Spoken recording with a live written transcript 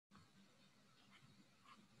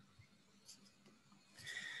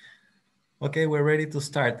Okay, we're ready to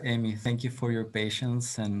start, Amy. Thank you for your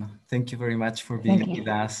patience and thank you very much for being with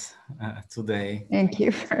us today. Thank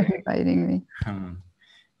you for inviting me.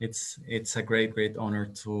 It's a great honor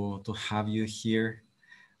to have you here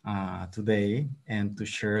today and to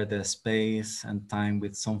share the space and time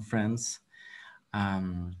with some friends.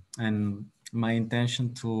 And my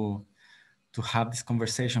intention to have this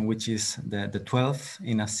conversation, which is the 12th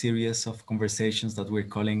in a series of conversations that we're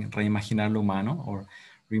calling Reimaginar lo Humano, or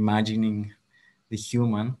reimagining the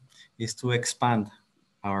human, is to expand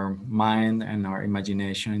our mind and our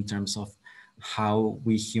imagination in terms of how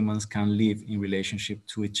we humans can live in relationship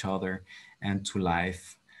to each other and to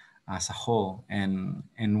life as a whole. And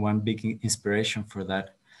one big inspiration for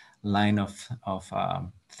that line of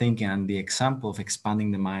thinking and the example of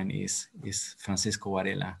expanding the mind is Francisco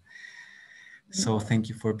Varela. So thank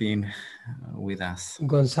you for being with us.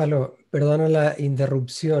 Gonzalo, perdona la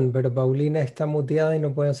interrupción, pero Paulina está muteada y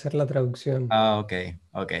no puede hacer la traducción.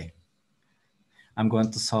 Okay. I'm going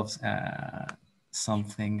to solve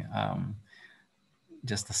something.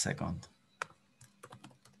 Just a second.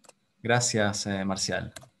 Gracias, Marcial.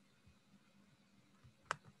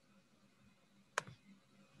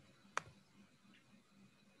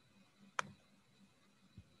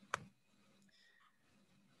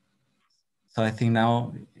 So I think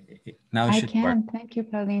now it should work. Thank you,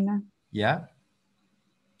 Paulina. Yeah?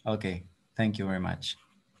 Okay, thank you very much.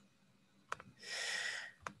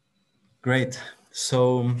 Great.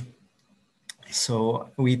 So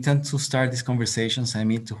we tend to start these conversations, I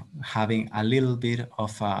mean, to having a little bit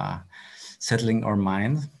of settling our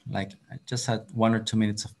mind, like just at 1 or 2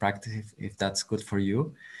 minutes of practice, if that's good for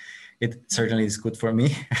you. It certainly is good for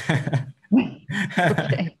me.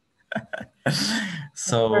 Okay.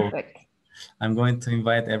 So perfect. I'm going to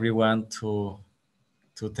invite everyone to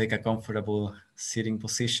take a comfortable sitting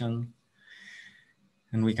position,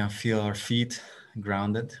 and we can feel our feet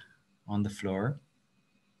grounded on the floor.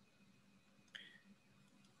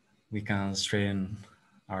 We can straighten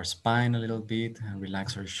our spine a little bit and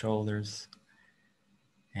relax our shoulders.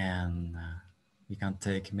 And we can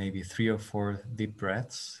take maybe 3 or 4 deep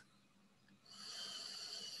breaths.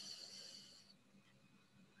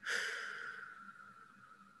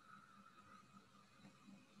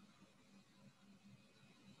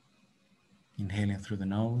 Inhaling through the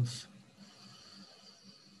nose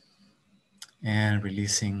and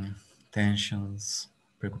releasing tensions,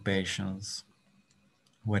 preoccupations,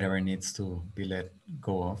 whatever needs to be let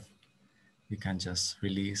go of. We can just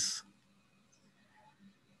release.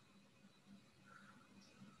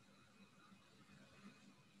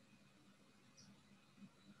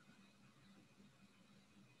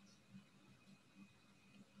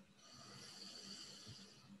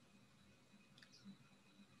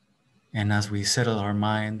 And as we settle our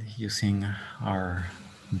mind using our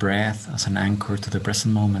breath as an anchor to the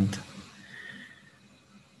present moment,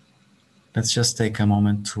 let's just take a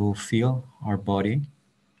moment to feel our body,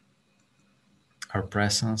 our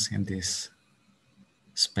presence in this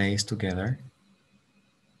space together.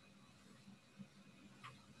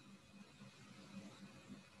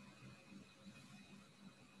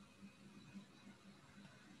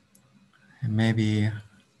 And maybe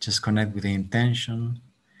just connect with the intention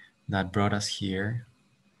that brought us here.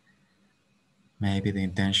 Maybe the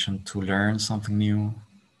intention to learn something new.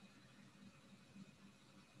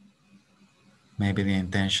 Maybe the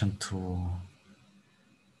intention to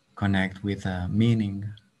connect with the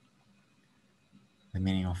meaning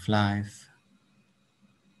of life.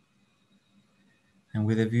 And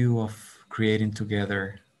with a view of creating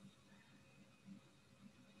together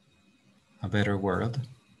a better world.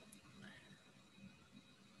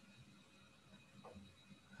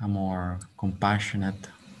 A more compassionate,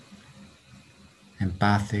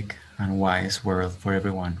 empathic, and wise world for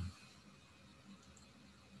everyone.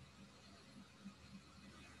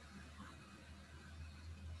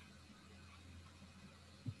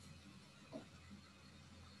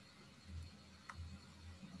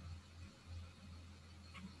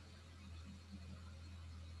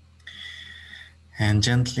 And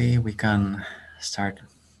gently we can start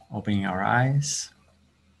opening our eyes.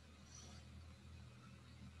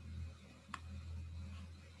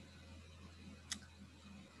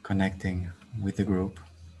 Connecting with the group.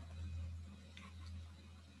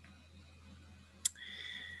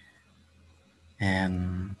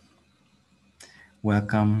 And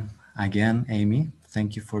welcome again, Amy.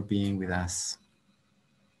 Thank you for being with us.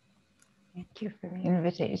 Thank you for the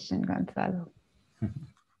invitation, Gonzalo.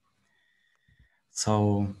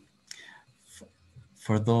 So,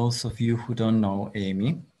 for those of you who don't know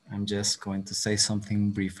Amy, I'm just going to say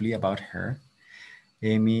something briefly about her.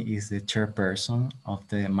 Amy is the chairperson of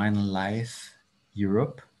the Mind and Life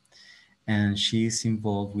Europe, and she is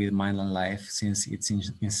involved with Mind and Life since its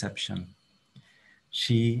inception.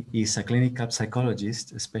 She is a clinical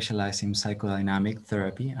psychologist specialized in psychodynamic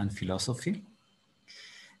therapy and philosophy.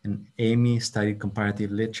 And Amy studied comparative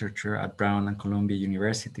literature at Brown and Columbia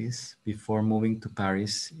universities before moving to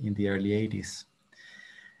Paris in the early 80s,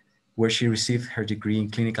 where she received her degree in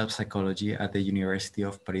clinical psychology at the University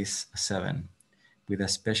of Paris 7, with a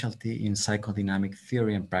specialty in psychodynamic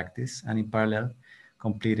theory and practice, and in parallel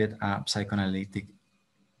completed a psychoanalytic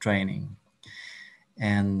training.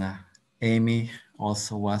 And Amy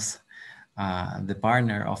also was the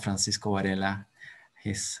partner of Francisco Varela,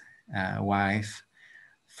 his wife,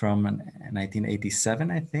 from 1987,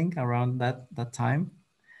 I think, around that time,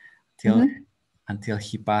 until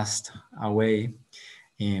he passed away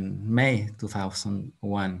in May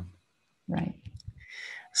 2001. Right.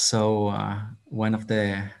 So one of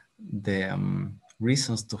the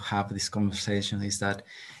reasons to have this conversation is that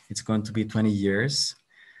it's going to be 20 years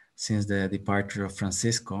since the departure of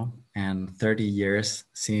Francisco and 30 years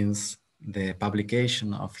since the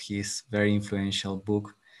publication of his very influential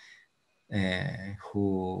book,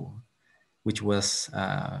 which was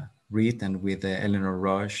written with Eleanor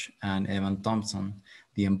Roche and Evan Thompson,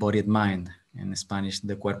 The Embodied Mind, in Spanish,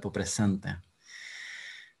 De Cuerpo Presente.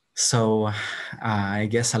 So I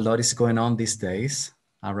guess a lot is going on these days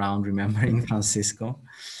around remembering Francisco.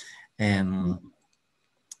 And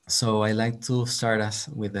so I like to start us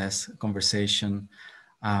with this conversation,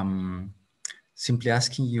 simply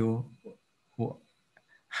asking you,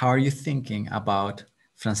 how are you thinking about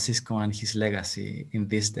Francisco and his legacy in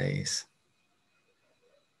these days?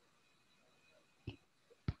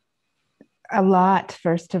 A lot,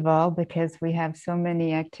 first of all, because we have so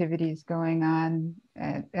many activities going on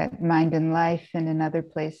at Mind and Life and in other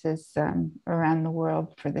places around the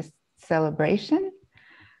world for this celebration.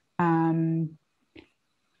 One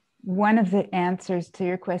of the answers to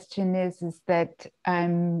your question is that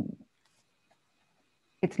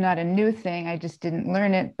it's not a new thing, I just didn't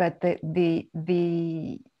learn it, but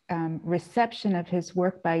the reception of his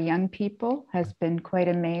work by young people has been quite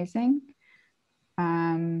amazing.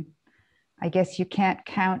 I guess you can't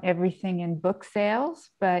count everything in book sales,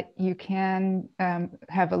 but you can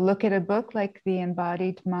have a look at a book like The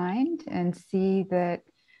Embodied Mind and see that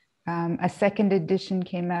a second edition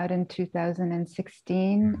came out in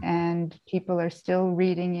 2016 and people are still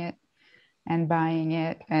reading it and buying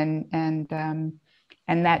it.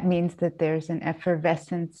 And that means that there's an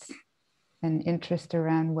effervescence and interest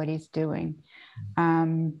around what he's doing.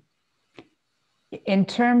 In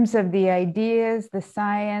terms of the ideas, the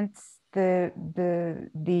science, the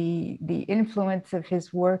influence of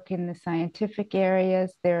his work in the scientific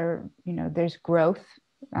areas, there's growth,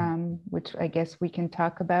 which I guess we can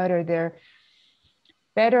talk about, or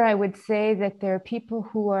better, I would say that there are people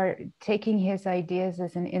who are taking his ideas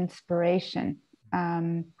as an inspiration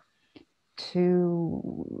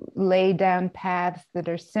to lay down paths that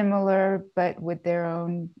are similar, but with their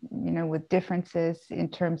own, with differences in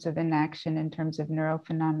terms of inaction, in terms of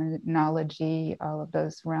neurophenomenology, all of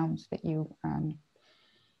those realms that you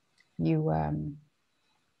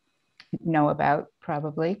know about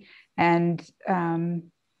probably. And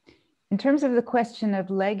in terms of the question of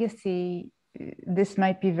legacy, this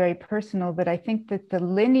might be very personal, but I think that the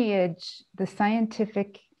lineage, the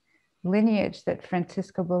scientific lineage that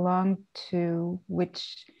Francisco belonged to,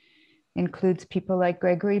 which includes people like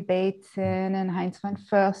Gregory Bateson and Heinz von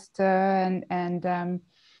Förster, and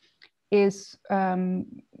is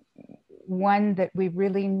one that we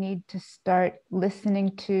really need to start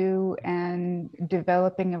listening to and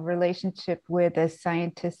developing a relationship with as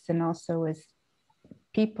scientists and also as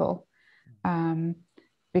people,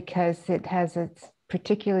 because it has its,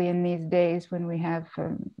 particularly in these days when we have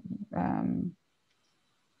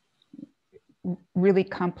really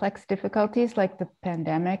complex difficulties like the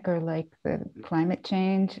pandemic or like the climate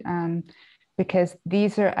change, because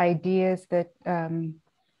these are ideas that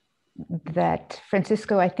that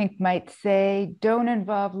Francisco, I think, might say don't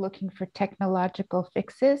involve looking for technological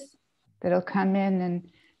fixes that'll come in and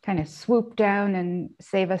kind of swoop down and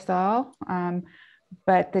save us all,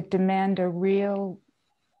 but that demand a real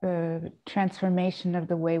transformation of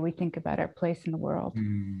the way we think about our place in the world.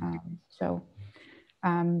 So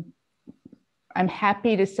I'm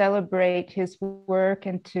happy to celebrate his work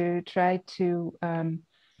and to try to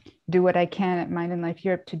do what I can at Mind and Life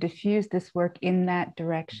Europe to diffuse this work in that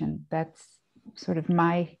direction. That's sort of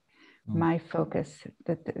my focus,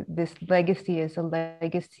 that this legacy is a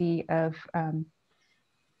legacy of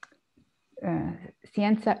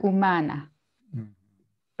ciencia humana,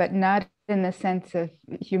 but not in the sense of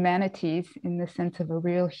humanities, in the sense of a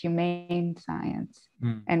real humane science.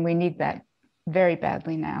 And we need that very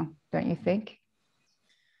badly now, don't you think?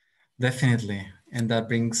 Definitely. And that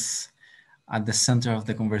brings at the center of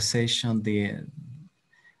the conversation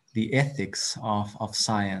the ethics of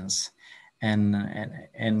science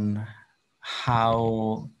and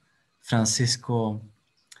how Francisco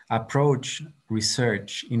approached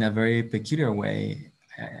research in a very peculiar way.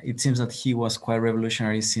 It seems that he was quite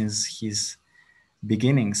revolutionary since his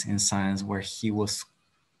beginnings in science, where he was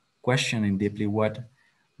questioning deeply what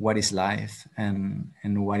is life and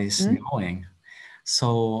what is knowing.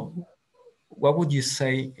 So what would you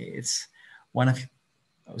say is one of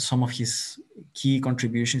some of his key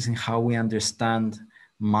contributions in how we understand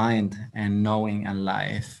mind and knowing and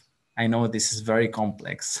life? I know this is very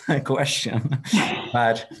complex question,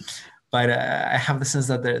 but I have the sense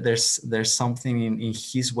that there's something in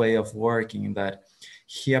his way of working that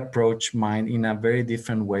he approached mind in a very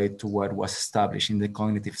different way to what was established in the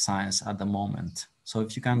cognitive science at the moment. So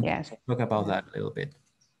if you can talk about that a little bit.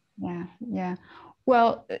 Yeah.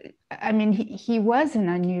 Well, I mean, he was an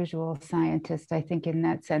unusual scientist, I think, in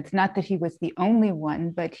that sense. Not that he was the only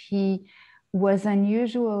one, but he was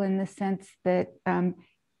unusual in the sense that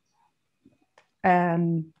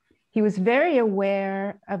he was very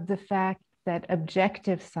aware of the fact that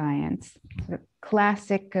objective science, the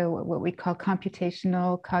classic, what we call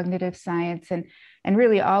computational cognitive science, and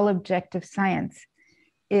really all objective science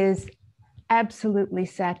is absolutely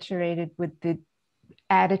saturated with the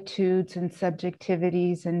attitudes and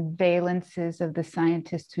subjectivities and valences of the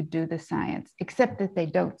scientists who do the science, except that they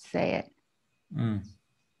don't say it.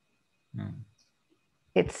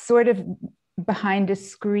 It's sort of behind a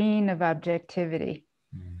screen of objectivity.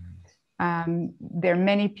 There are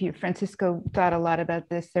many people, Francisco thought a lot about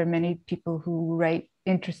this. There are many people who write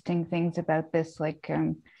interesting things about this, like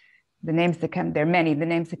the names that come, there are many, the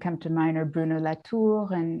names that come to mind are Bruno Latour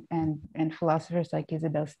and philosophers like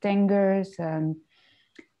Isabel Stengers,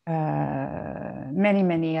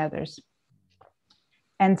 many others.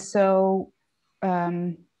 And so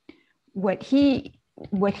what he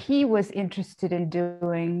was interested in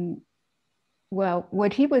doing, well,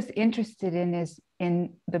 what he was interested in is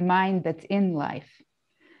in the mind that's in life.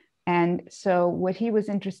 And so what he was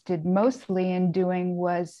interested mostly in doing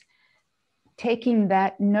was taking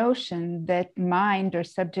that notion that mind or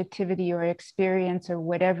subjectivity or experience or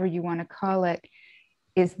whatever you want to call it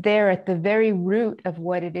is there at the very root of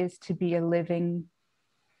what it is to be a living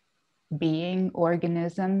being,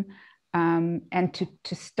 organism, and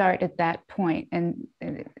to start at that point. And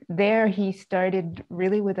there he started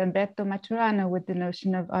really with Umberto Maturana with the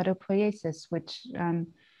notion of autopoiesis, which I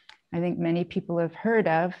think many people have heard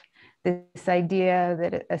of, this idea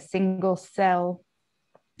that a single cell,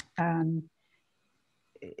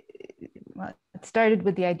 well, it started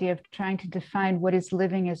with the idea of trying to define what is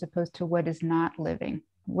living as opposed to what is not living.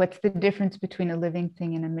 What's the difference between a living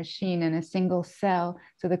thing and a machine and a single cell?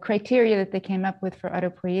 So the criteria that they came up with for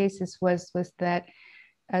autopoiesis was that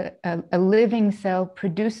a living cell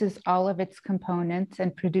produces all of its components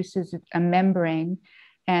and produces a membrane.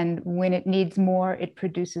 And when it needs more, it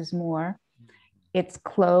produces more. It's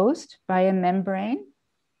closed by a membrane.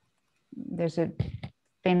 There's a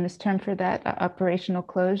famous term for that, operational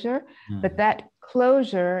closure, but that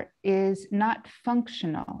closure is not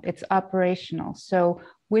functional, it's operational. So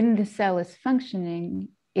when the cell is functioning,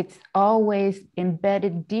 it's always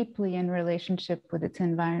embedded deeply in relationship with its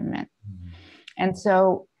environment. And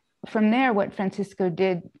so from there, what Francisco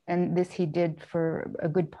did, and this he did for a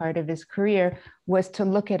good part of his career, was to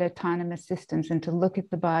look at autonomous systems and to look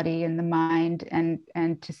at the body and the mind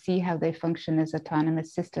and to see how they function as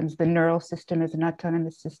autonomous systems. The neural system is an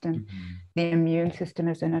autonomous system. The immune system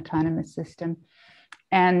is an autonomous system.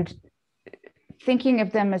 And thinking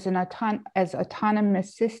of them as as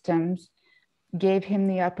autonomous systems gave him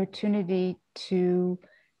the opportunity to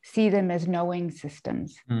see them as knowing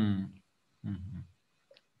systems.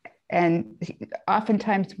 And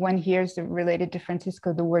oftentimes one hears related to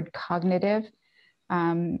Francisco the word cognitive,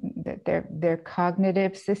 that they're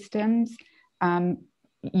cognitive systems.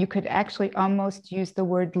 You could actually almost use the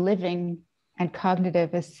word living and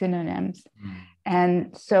cognitive as synonyms.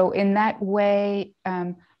 And so in that way,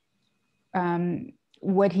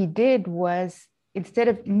 what he did was, instead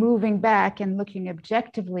of moving back and looking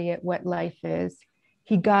objectively at what life is,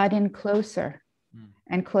 he got in closer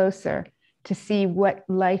and closer to see what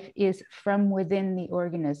life is from within the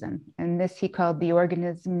organism. And this he called the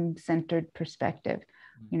organism-centered perspective.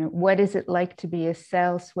 You know, what is it like to be a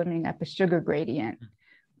cell swimming up a sugar gradient?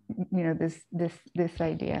 You know, this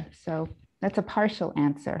idea. So that's a partial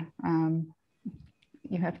answer.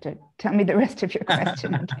 you have to tell me the rest of your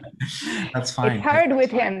question again. That's fine. It's hard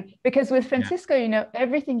with him because with Francisco, you know,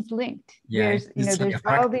 everything's linked. Yeah, There's, you know, there's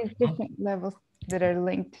all these different levels that are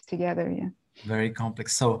linked together. Yeah. Very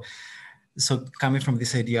complex. So coming from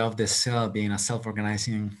this idea of the cell being a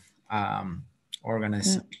self-organizing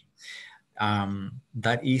organism,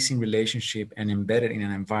 that is in relationship and embedded in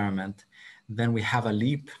an environment, then we have a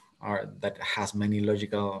leap, or that has many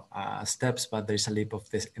logical steps, but there's a leap of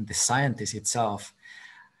this in the scientist itself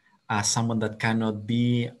as someone that cannot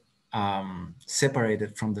be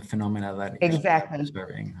separated from the phenomena that exactly is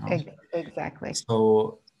observing. Exactly.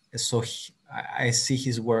 So I see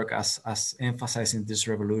his work as emphasizing this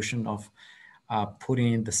revolution of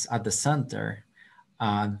putting this at the center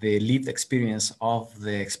the lived experience of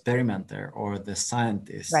the experimenter or the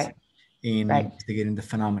scientist in investigating the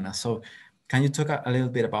phenomena. So can you talk a little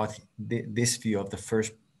bit about this view of the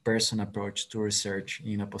first person approach to research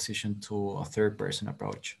in opposition to a third person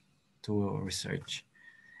approach to research?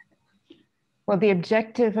 Well, the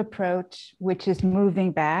objective approach, which is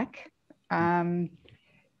moving back,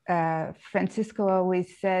 Francisco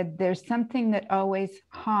always said, there's something that always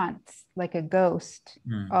haunts, like a ghost,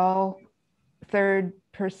 all third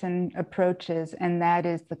person approaches, and that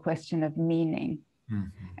is the question of meaning.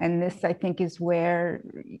 And this, I think, is where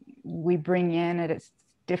we bring in at its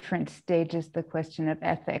different stages the question of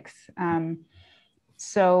ethics.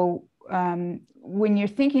 So when you're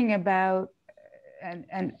thinking about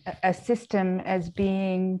a system as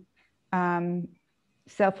being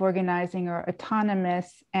self-organizing or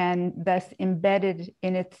autonomous and thus embedded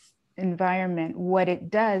in its environment, what it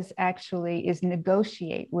does actually is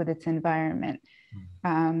negotiate with its environment.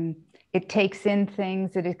 It takes in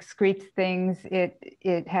things, it excretes things,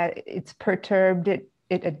 it's perturbed, it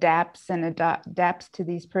adapts and adapts to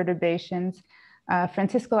these perturbations.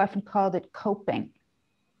 Francisco often called it coping.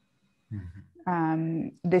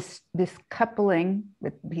 This coupling,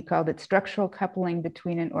 he called it structural coupling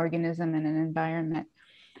between an organism and an environment.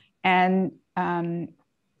 And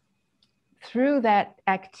through that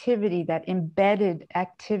activity, that embedded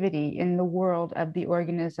activity in the world of the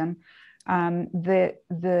organism, the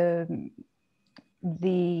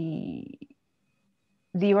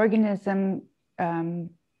organism,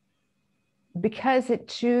 because it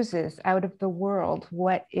chooses out of the world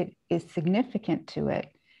what it is significant to it,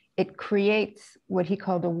 it creates what he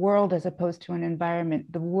called a world as opposed to an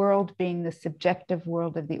environment, the world being the subjective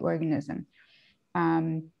world of the organism.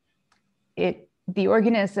 The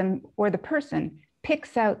organism or the person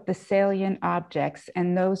picks out the salient objects,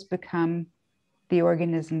 and those become the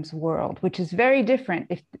organism's world, which is very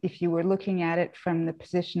different if you were looking at it from the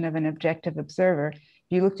position of an objective observer. If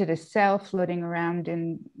you looked at a cell floating around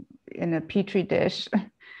in a petri dish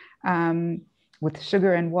with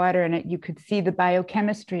sugar and water in it, you could see the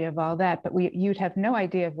biochemistry of all that, but you'd have no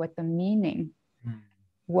idea of what the meaning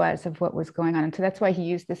was of what was going on. And so that's why he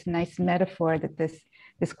used this nice metaphor that this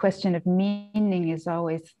question of meaning is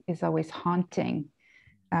always haunting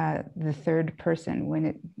the third person when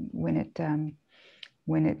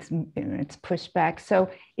it's pushed back. So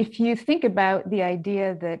if you think about the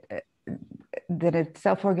idea that a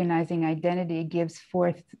self-organizing identity gives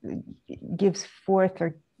forth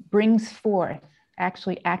or brings forth,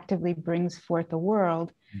 actually actively brings forth a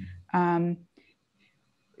world,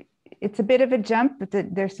 it's a bit of a jump, but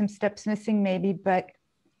there's some steps missing maybe, but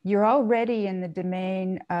you're already in the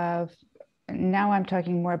domain of, now I'm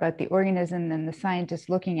talking more about the organism than the scientist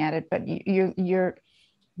looking at it, but you're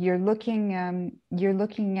looking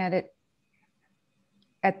at it,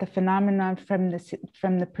 at the phenomenon from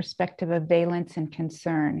the perspective of valence and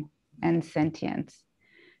concern and sentience.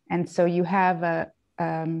 And so you have a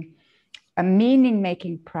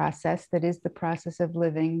meaning-making process that is the process of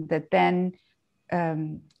living that then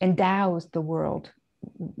endows the world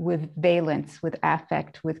with valence, with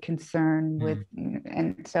affect, with concern,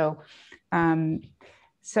 and so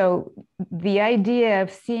so the idea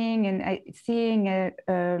of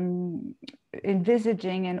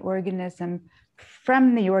envisaging an organism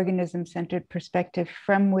from the organism-centered perspective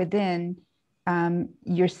from within,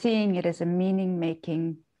 you're seeing it as a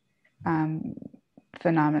meaning-making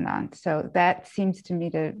phenomenon. So that seems to me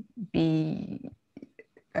to be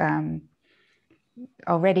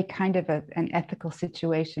already kind of an ethical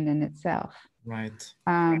situation in itself. Right.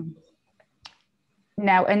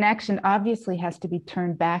 Now, an action obviously has to be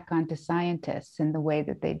turned back onto scientists in the way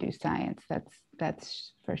that they do science.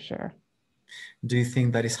 That's for sure. Do you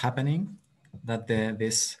think that is happening? That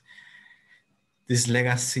this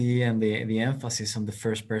legacy and the emphasis on the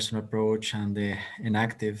first person approach and the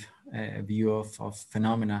inactive view of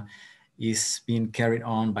phenomena is being carried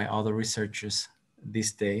on by other researchers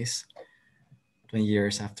these days? 20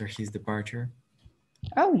 years after his departure?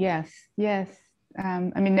 Oh, yes, yes. I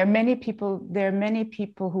mean, there are many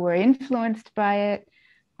people who are influenced by it.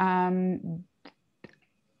 I'm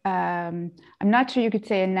not sure you could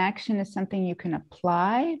say inaction is something you can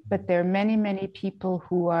apply, but there are many, many people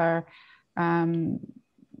who are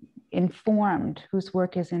informed, whose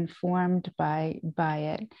work is informed by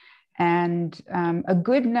it. And a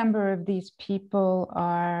good number of these people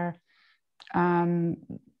are,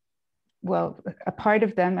 well, a part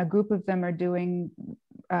of them, a group of them are doing,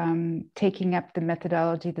 taking up the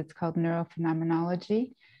methodology that's called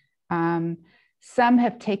neurophenomenology. Some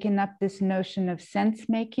have taken up this notion of sense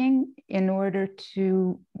making in order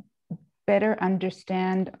to better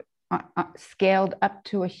understand, scaled up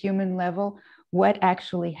to a human level, what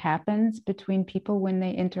actually happens between people when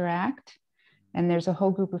they interact. And there's a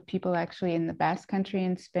whole group of people actually in the Basque Country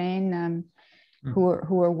in Spain who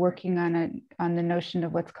are working on the notion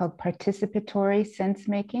of what's called participatory sense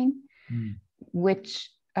making, which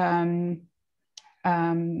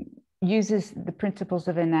uses the principles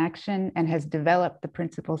of inaction and has developed the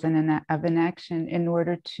principles of inaction in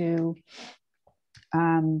order to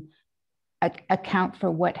account for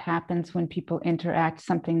what happens when people interact,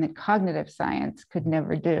 something that cognitive science could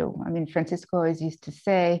never do. I mean, Francisco always used to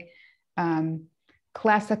say,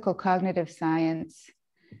 classical cognitive science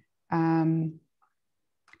can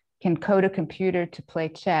code a computer to play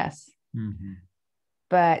chess,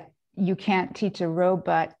 but you can't teach a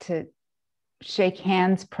robot to shake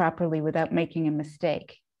hands properly without making a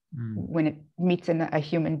mistake when it meets a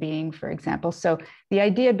human being, for example. So the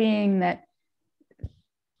idea being that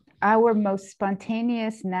our most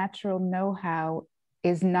spontaneous natural know-how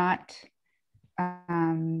is not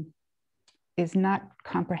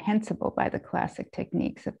comprehensible by the classic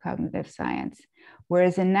techniques of cognitive science,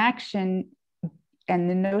 whereas inaction and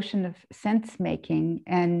the notion of sense making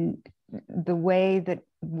and the way that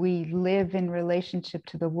we live in relationship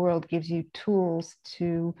to the world gives you tools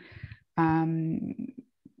to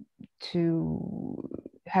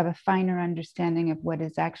have a finer understanding of what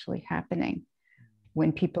is actually happening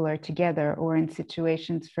when people are together, or in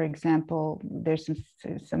situations, for example, there's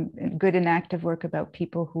some good and active work about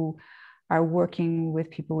people who are working with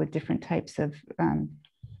people with different types of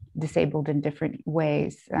disabled in different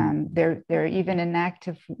ways. There are even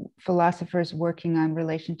inactive philosophers working on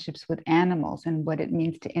relationships with animals and what it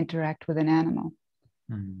means to interact with an animal.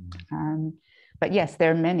 But yes,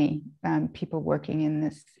 there are many people working in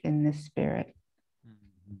this spirit.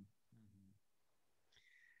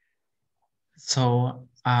 So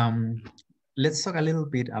let's talk a little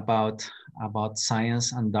bit about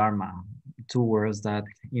science and Dharma, two words that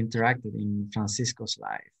interacted in Francisco's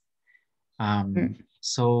life.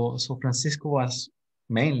 So Francisco was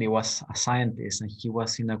a scientist, and he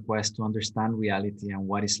was in a quest to understand reality and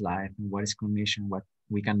what is life and what is cognition, what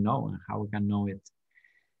we can know and how we can know it.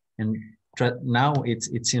 And now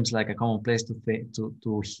it seems like a commonplace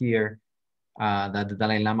to hear that the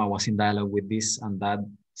Dalai Lama was in dialogue with this and that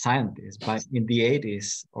scientist. But in the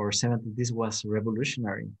 80s or 70s, this was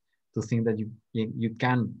revolutionary to think that you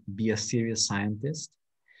can be a serious scientist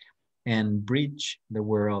and bridge the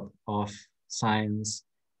world of science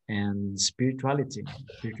and spiritual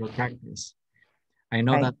practice. I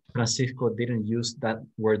know that Francisco didn't use that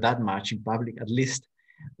word that much in public. At least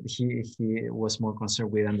he was more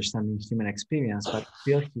concerned with understanding human experience, but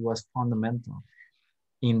still he was fundamental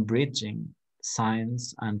in bridging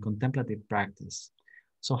science and contemplative practice.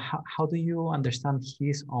 So how do you understand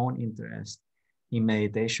his own interest in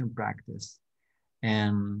meditation practice?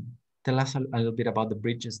 And tell us a little bit about the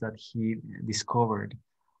bridges that he discovered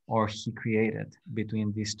or he created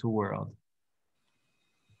between these two worlds.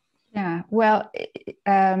 Yeah, well,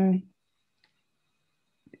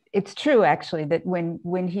 it's true actually that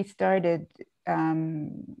when he started,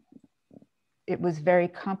 it was very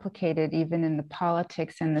complicated, even in the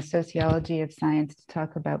politics and the sociology of science, to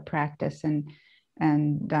talk about practice and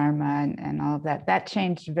Dharma and all of that. That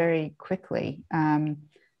changed very quickly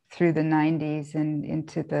through the 90s and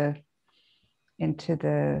into the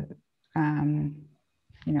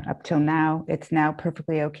up till now. It's now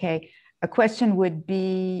perfectly okay. A question would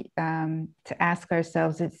be to ask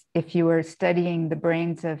ourselves is if you were studying the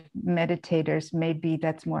brains of meditators, maybe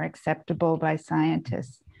that's more acceptable by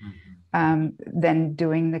scientists than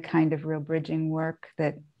doing the kind of real bridging work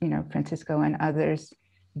that Francisco and others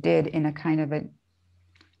did in a kind of a,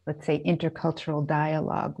 let's say, intercultural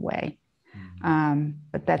dialogue way.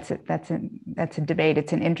 But that's a debate.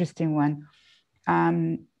 It's an interesting one.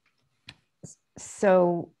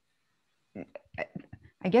 So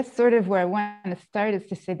I guess sort of where I want to start is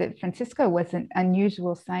to say that Francisco was an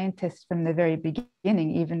unusual scientist from the very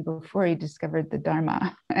beginning, even before he discovered the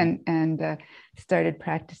Dharma and started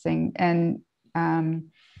practicing. And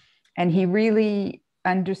he really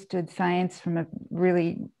understood science from a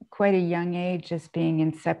really quite a young age as being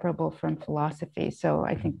inseparable from philosophy. So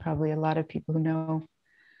I think probably a lot of people who know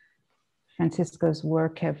Francisco's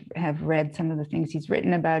work have read some of the things he's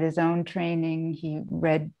written about his own training. He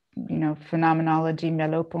read, phenomenology,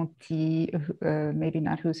 Merleau-Ponty, maybe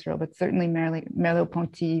not Husserl, but certainly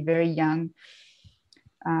Merleau-Ponty, very young,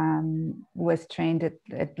 was trained at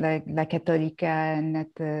La Católica and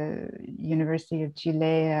at the University of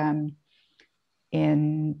Chile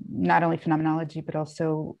in not only phenomenology, but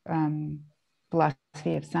also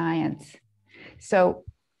philosophy of science. So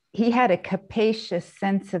he had a capacious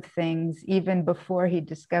sense of things even before he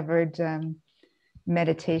discovered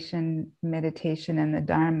meditation and the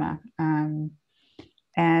Dharma.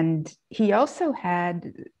 And he also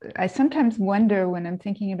had, I sometimes wonder when I'm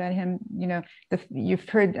thinking about him, you've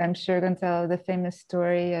heard, I'm sure, Gonzalo, the famous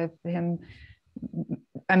story of him,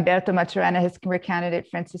 Umberto Maturana has recounted it,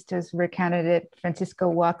 Francisco's recounted it. Francisco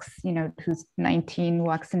walks, who's 19,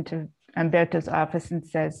 walks into Umberto's office and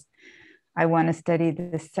says, I want to study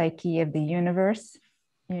the psyche of the universe,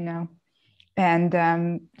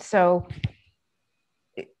 And so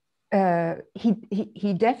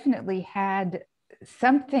he definitely had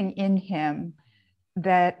something in him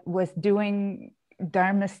that was doing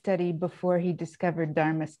Dharma study before he discovered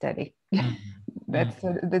Dharma study. That's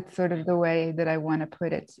sort of the way that I want to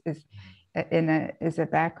put it, is a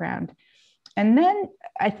background. And then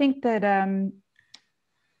I think that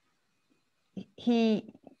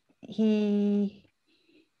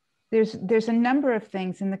there's a number of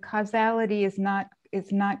things, and the causality is not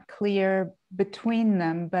clear between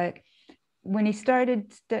them. But when he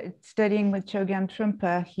started studying with Chogyam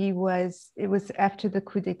Trungpa, it was after the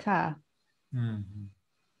coup d'etat,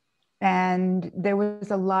 and there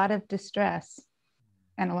was a lot of distress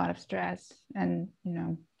and a lot of stress, and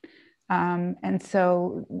and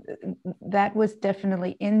so that was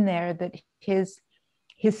definitely in there, that his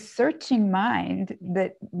searching mind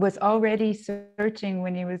that was already searching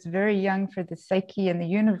when he was very young for the psyche and the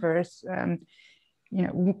universe,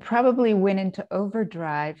 probably went into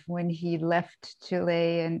overdrive when he left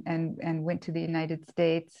Chile and went to the United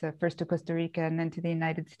States, first to Costa Rica and then to the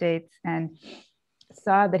United States, and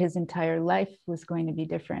saw that his entire life was going to be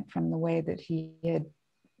different from the way that he had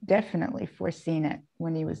definitely foreseen it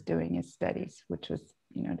when he was doing his studies, which was,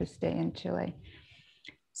 to stay in Chile.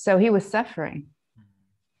 So he was suffering.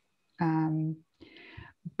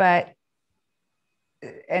 But,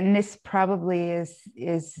 and this probably is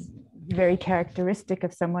very characteristic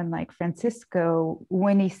of someone like Francisco.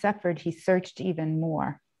 When he suffered, he searched even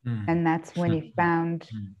more. And that's when he found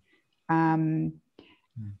Trungpa.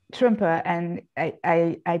 And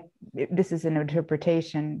I this is an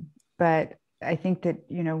interpretation, but I think that,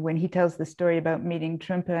 when he tells the story about meeting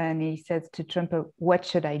Trungpa and he says to Trungpa, what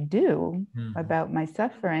should I do about my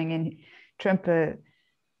suffering? And Trungpa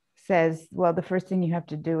says, well, the first thing you have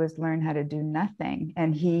to do is learn how to do nothing.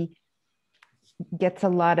 And he gets a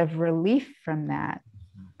lot of relief from that,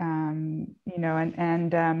 and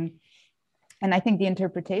I think the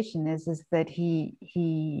interpretation is that he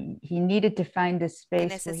needed to find a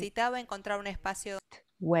space necesitaba encontrar un espacio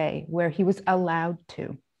where he was allowed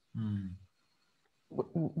to,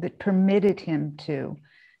 that permitted him to,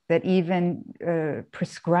 that even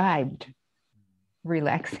prescribed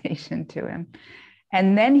relaxation to him.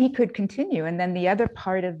 And then he could continue. And then the other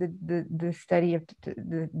part of the study of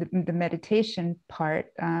the meditation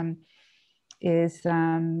part is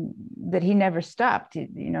that he never stopped,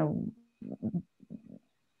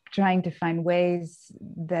 trying to find ways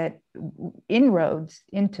that inroads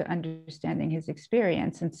into understanding his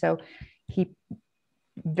experience. And so he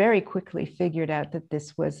very quickly figured out that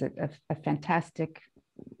this was a fantastic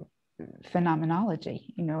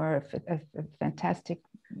phenomenology, or a fantastic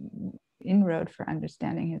inroad for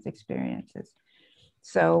understanding his experiences.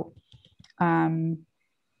 So,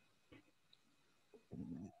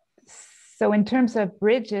 so in terms of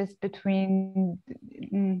bridges between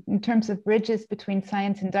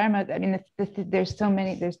science and Dharma, I mean, there's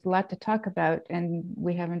a lot to talk about, and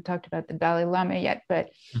we haven't talked about the Dalai Lama yet,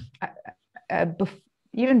 but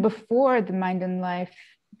even before the Mind and Life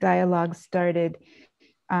dialogue started,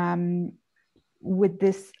 with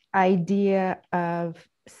this idea of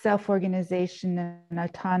self-organization and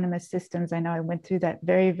autonomous systems. I know I went through that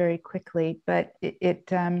very, very quickly, but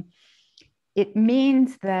it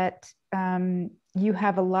means that you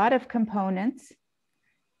have a lot of components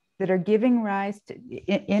that are giving rise to,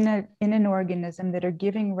 in an organism, that are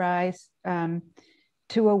giving rise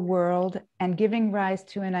to a world and giving rise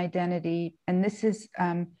to an identity. And this is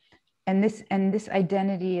and this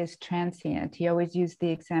identity is transient. He always used the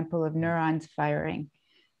example of neurons firing.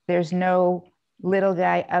 There's no little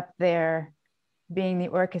guy up there being the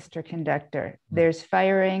orchestra conductor. There's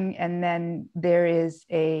firing, and then there is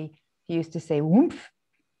he used to say, whoomph,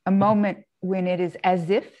 a moment when it is as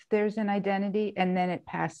if there's an identity, and then it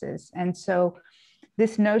passes. And so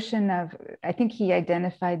this notion of, I think he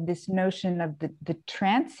identified this notion of the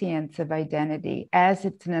transience of identity as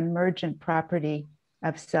it's an emergent property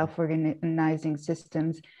of self-organizing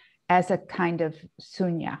systems, as a kind of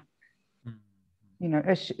sunya, you know,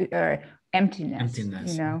 or emptiness,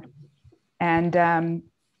 you know. And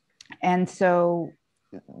so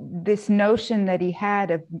this notion that he had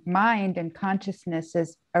of mind and consciousness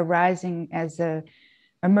as arising as a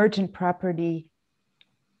emergent property,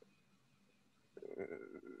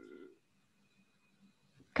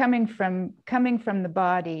 coming from the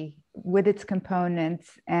body with its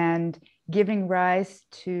components and giving rise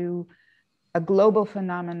to a global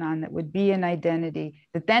phenomenon that would be an identity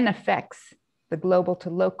that then affects the global to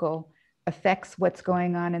local, affects what's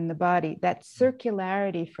going on in the body. That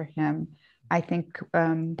circularity for him, I think,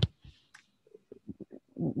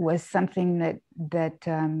 was something that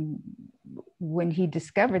when he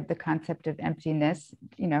discovered the concept of emptiness,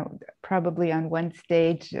 you know, probably on one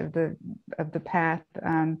stage of the path,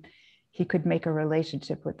 he could make a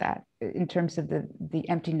relationship with that in terms of the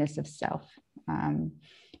emptiness of self.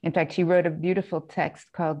 In fact, he wrote a beautiful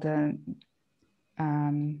text called The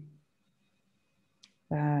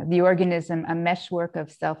Organism, a Meshwork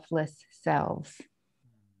of Selfless Selves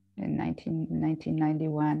in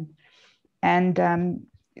 1991. And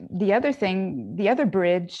the other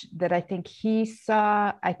bridge that I think he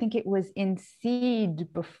saw, I think it was in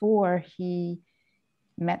seed before he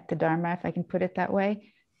met the Dharma, if I can put it that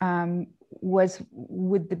way, was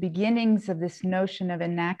with the beginnings of this notion of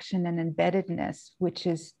inaction and embeddedness, which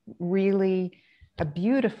is really a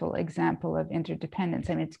beautiful example of interdependence.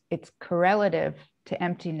 I mean, it's correlative to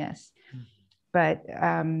emptiness, but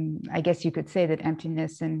I guess you could say that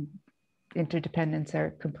emptiness and interdependence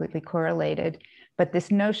are completely correlated. But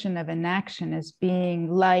this notion of inaction as being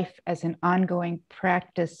life as an ongoing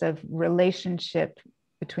practice of relationship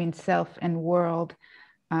between self and world,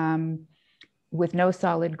 with no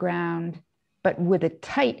solid ground, but with a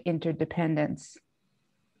tight interdependence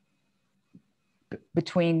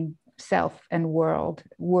between self and world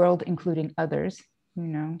including others, you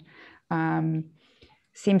know,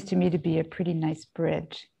 seems to me to be a pretty nice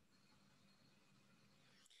bridge.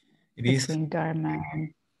 It between is. Dharma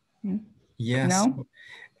and, Yes, no?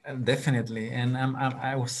 definitely. And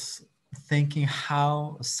I was thinking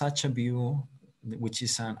how such a view, which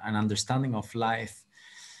is an understanding of life,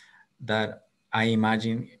 that I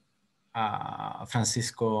imagine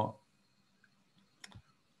Francisco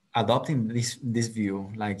adopting this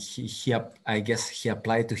view, like I guess he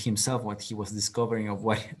applied to himself what he was discovering of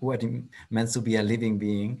what it meant to be a living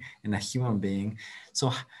being and a human being.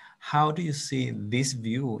 So how do you see this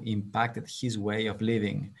view impacted his way of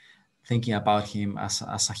living, thinking about him as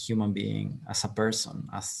a human being, as a person,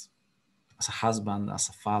 as a husband, as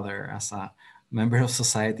a father, as a member of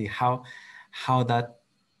society? How that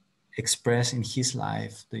expressed in his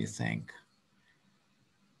life, do you think?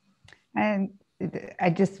 And I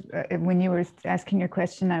just, when you were asking your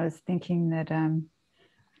question, I was thinking that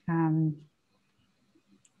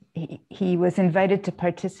he was invited to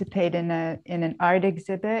participate in an art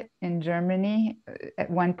exhibit in Germany at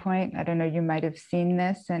one point. I don't know, you might have seen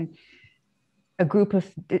this. And a group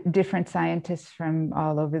of different scientists from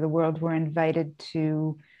all over the world were invited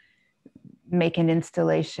to make an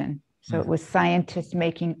installation. So it was scientists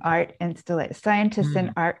making art installation, scientists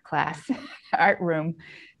in art class, art room.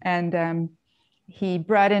 And he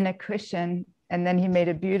brought in a cushion, and then he made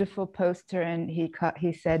a beautiful poster, and he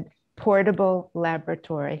said, portable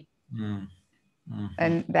laboratory.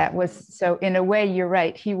 And that was, so in a way, you're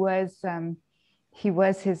right. He was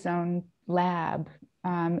his own lab.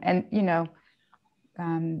 And, you know,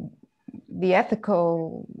 the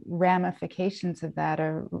ethical ramifications of that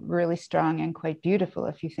are really strong and quite beautiful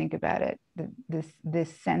if you think about it.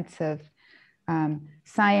 This sense of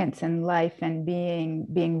science and life and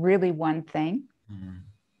being really one thing,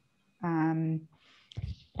 and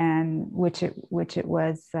which it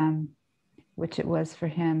was for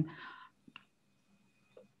him.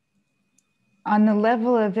 On the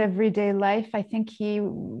level of everyday life, I think he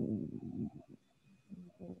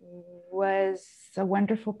was a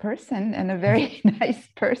wonderful person and a very nice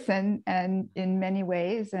person, and in many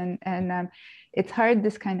ways. And it's hard,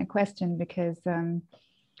 this kind of question, because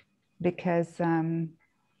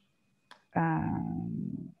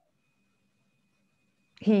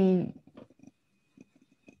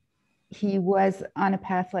he was on a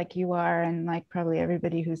path like you are, and like probably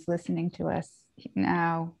everybody who's listening to us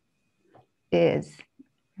now is,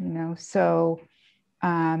 so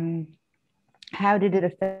how did it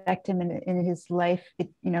affect him in his life?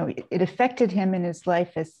 It affected him in his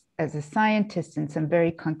life as a scientist in some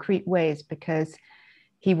very concrete ways, because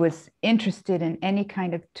he was interested in any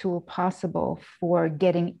kind of tool possible for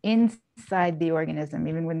getting inside the organism,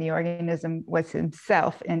 even when the organism was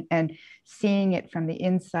himself, and seeing it from the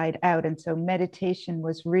inside out. And so meditation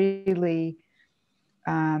was really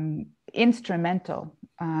instrumental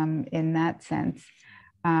in that sense.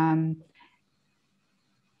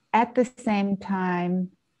 At the same time,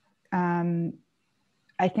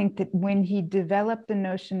 I think that when he developed the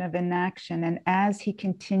notion of inaction, and as he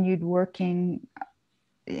continued working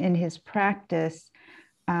in his practice,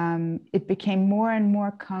 it became more and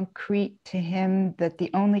more concrete to him that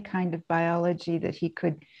the only kind of biology that he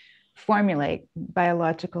could formulate,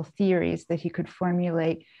 biological theories that he could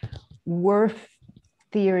formulate, were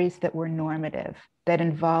theories that were normative, that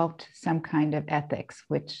involved some kind of ethics,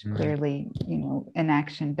 which clearly,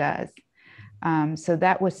 inaction does. So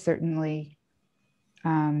that was certainly,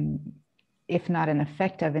 if not an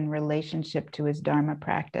effect of, in relationship to his Dharma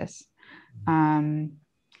practice.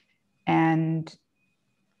 And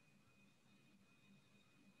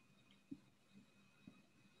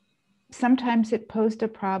sometimes it posed a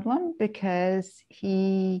problem, because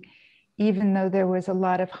even though there was a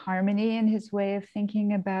lot of harmony in his way of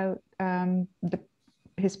thinking about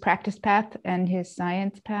his practice path and his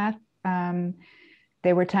science path,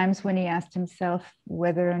 there were times when he asked himself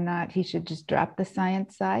whether or not he should just drop the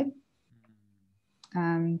science side.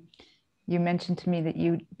 You mentioned to me that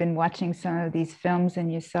you'd been watching some of these films,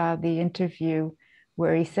 and you saw the interview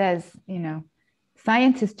where he says,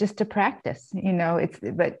 science is just a practice,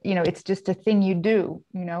 it's just a thing you do,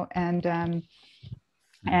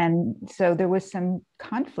 and so there was some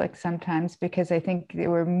conflict sometimes, because I think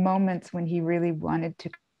there were moments when he really wanted to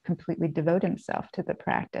completely devote himself to the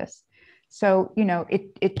practice. So,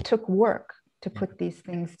 it took work to put these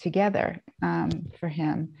things together for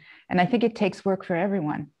him. And I think it takes work for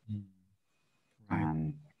everyone.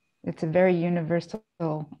 Right. It's a very universal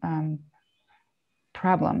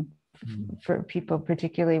problem for people,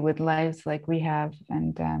 particularly with lives like we have,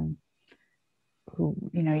 and who,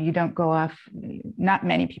 you don't go off, not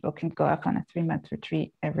many people can go off on a 3-month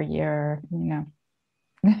retreat every year,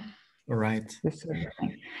 Right. This sort of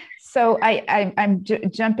thing. So I'm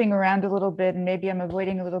jumping around a little bit, and maybe I'm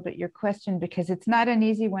avoiding a little bit your question, because it's not an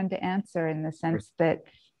easy one to answer, in the sense that,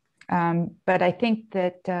 but I think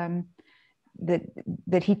that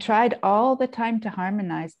that he tried all the time to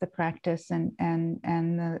harmonize the practice and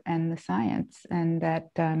the science, and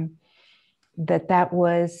that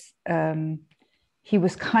was, he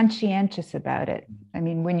was conscientious about it. I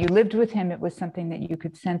mean, when you lived with him, it was something that you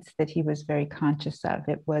could sense that he was very conscious of.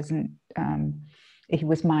 It wasn't, he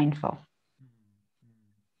was mindful.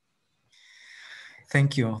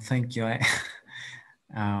 Thank you. Thank you.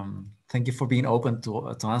 Thank you for being open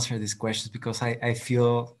to answer these questions, because I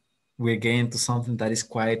feel we're getting to something that is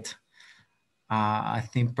quite, I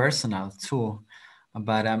think, personal too.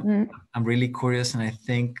 But I'm really curious, and I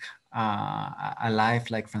think a life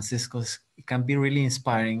like Francisco's, it can be really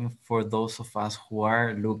inspiring for those of us who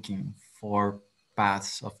are looking for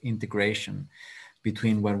paths of integration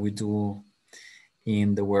between what we do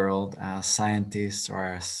in the world as scientists or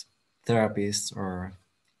as therapists or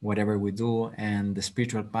whatever we do, and the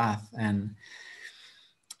spiritual path. And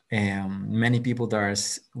many people that are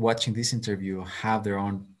watching this interview have their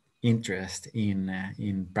own interest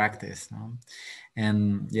in practice, no?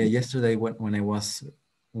 And yeah, yesterday when I was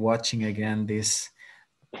watching again this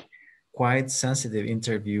quite sensitive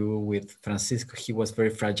interview with Francisco, he was very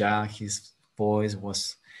fragile. His voice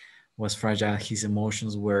was fragile. His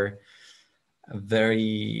emotions were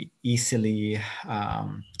very easily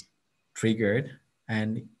triggered,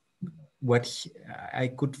 and I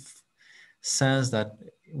could sense that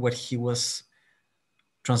what he was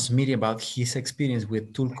transmitting about his experience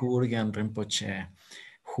with Tulku Urgyen Rinpoche,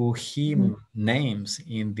 who he names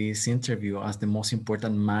in this interview as the most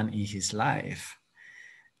important man in his life.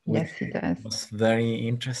 Yes, he does. Was very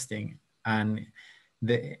interesting, and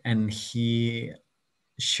he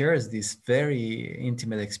shares this very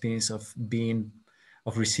intimate experience of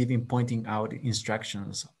receiving, pointing out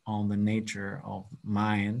instructions on the nature of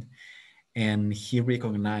mind, and he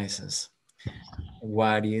recognizes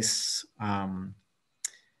what is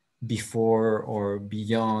before or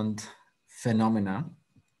beyond phenomena,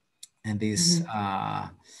 and this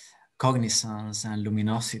cognizance and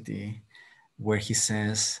luminosity, where he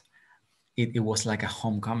says it was like a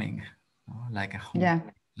homecoming, like a home, Yeah.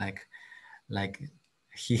 like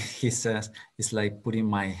he says it's like putting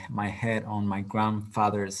my head on my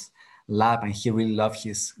grandfather's lap, and he really loved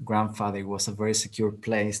his grandfather. It was a very secure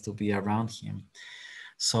place to be around him.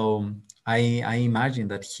 So I imagine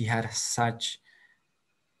that he had such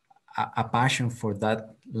a passion for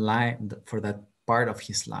that life, for that part of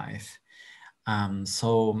his life.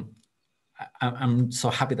 So I'm so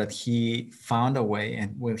happy that he found a way,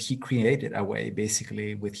 and well, he created a way,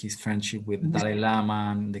 basically, with his friendship with the Dalai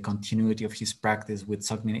Lama and the continuity of his practice with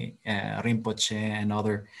Sokmi Rinpoche and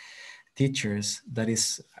other teachers, that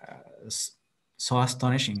is so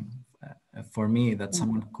astonishing for me, that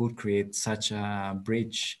someone could create such a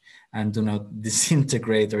bridge and do not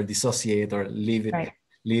disintegrate or dissociate or leave it, Right.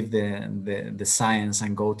 leave the science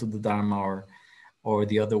and go to the Dharma, or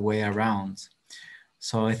the other way around.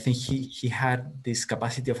 So I think he had this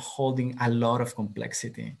capacity of holding a lot of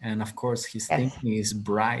complexity. And of course, his thinking is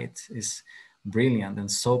bright, is brilliant, and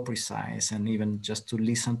so precise. And even just to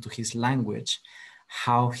listen to his language,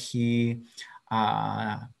 how he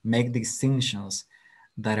make distinctions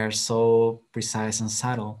that are so precise and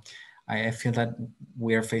subtle. I feel that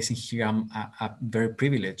we are facing here a very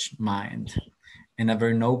privileged mind and a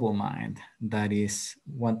very noble mind that is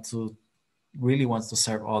really wants to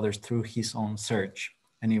serve others through his own search.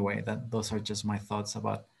 Anyway, those are just my thoughts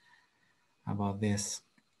about this.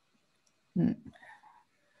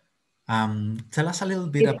 Tell us a little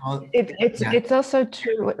bit about it's also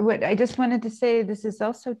true. What I just wanted to say, this is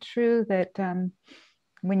also true that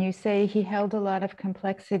when you say he held a lot of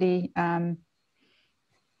complexity,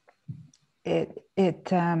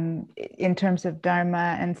 in terms of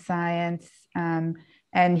Dharma and science, and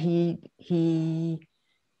he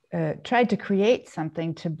tried to create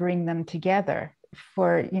something to bring them together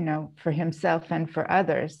for himself and for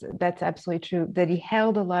others. That's absolutely true, that he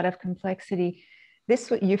held a lot of complexity.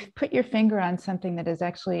 You've put your finger on something that is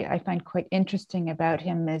actually, I find quite interesting about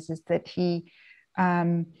him, is that he,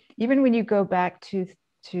 even when you go back to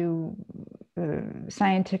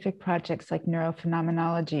scientific projects like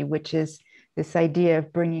neurophenomenology, which is this idea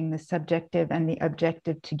of bringing the subjective and the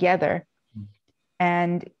objective together.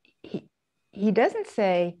 And he doesn't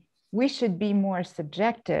say we should be more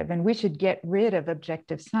subjective and we should get rid of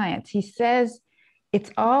objective science. He says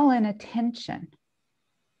it's all an attention,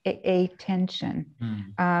 a tension,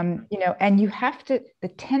 and you have to, the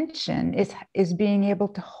tension is being able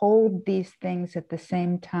to hold these things at the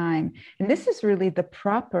same time. And this is really the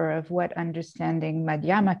proper of what understanding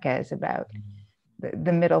Madhyamaka is about,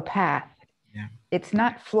 the middle path. Yeah. It's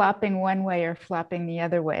not flopping one way or flopping the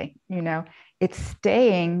other way, it's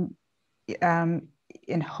staying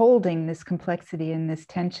in holding this complexity and this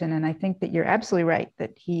tension. And I think that you're absolutely right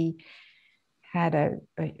that he had a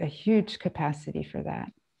huge capacity for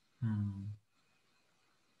that.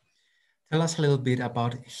 Tell us a little bit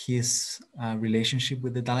about his relationship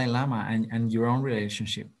with the Dalai Lama and your own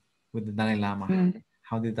relationship with the Dalai Lama.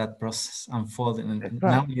 How did that process unfold? And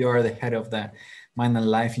now you're the head of the Mind and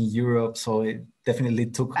Life in Europe, so it definitely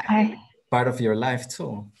took part of your life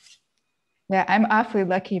too. Yeah, I'm awfully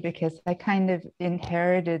lucky because I kind of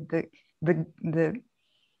inherited the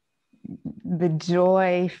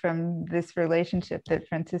joy from this relationship that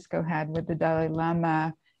Francisco had with the Dalai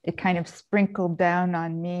Lama. It kind of sprinkled down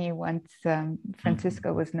on me once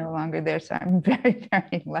Francisco was no longer there. So I'm very,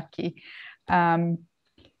 very lucky.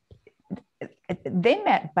 They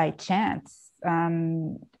met by chance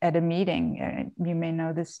at a meeting. You may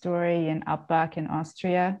know this story, in Alpbach in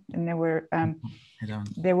Austria. And there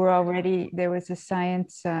was a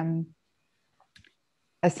science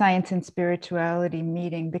and spirituality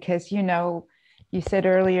meeting, because, you said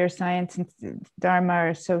earlier, science and Dharma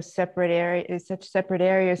are such separate areas.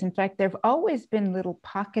 In fact, there have always been little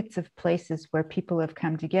pockets of places where people have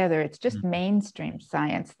come together. It's just mainstream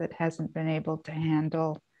science that hasn't been able to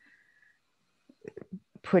handle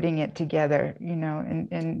putting it together,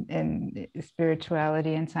 in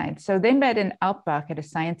spirituality and science. So they met in Alpbach at a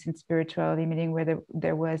science and spirituality meeting where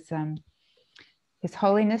there was His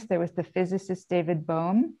Holiness, there was the physicist David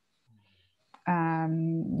Bohm,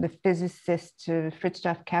 the physicist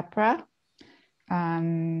Fritjof Capra,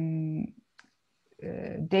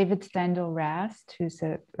 David Stendhal Rast, who's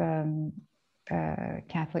a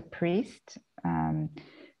Catholic priest,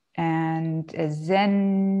 and a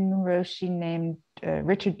Zen Roshi named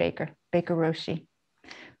Richard Baker Roshi,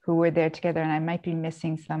 who were there together. And I might be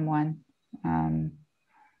missing someone. But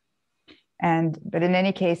in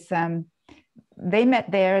any case, they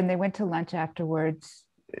met there and they went to lunch afterwards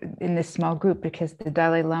in this small group because the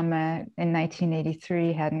Dalai Lama in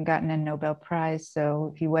 1983 hadn't gotten a Nobel Prize,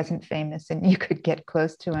 so he wasn't famous and you could get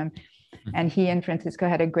close to him. And he and Francisco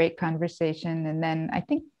had a great conversation. And then I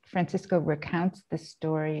think Francisco recounts this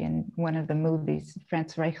story in one of the movies,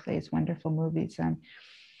 Franz Reichle's wonderful movies.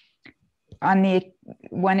 On the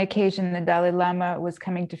one occasion, the Dalai Lama was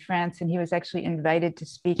coming to France and he was actually invited to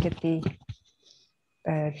speak at the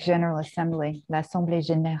General Assembly, l'Assemblée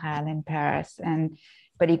Générale in Paris.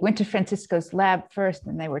 But he went to Francisco's lab first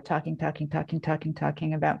and they were talking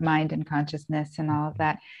about mind and consciousness and all of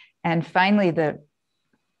that. And finally,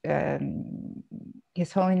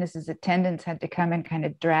 His Holiness's attendants had to come and kind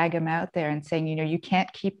of drag him out there and saying, you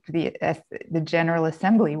can't keep the General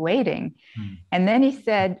Assembly waiting. And then he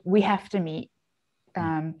said, we have to meet.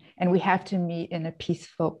 And we have to meet in a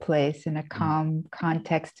peaceful place, in a calm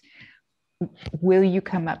context. Will you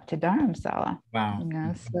come up to Dharamsala? Wow.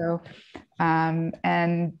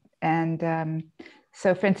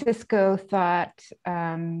 So Francisco thought,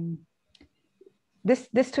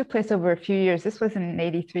 this took place over a few years. This wasn't in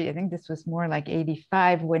 83. I think this was more like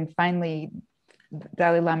 85 when finally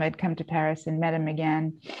Dalai Lama had come to Paris and met him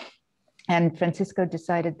again. And Francisco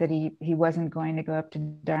decided that he wasn't going to go up to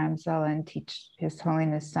Dharamsala and teach His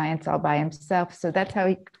Holiness science all by himself. So that's how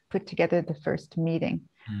he put together the first meeting.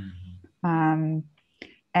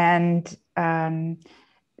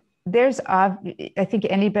 There's, I think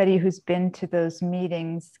anybody who's been to those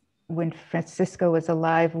meetings when Francisco was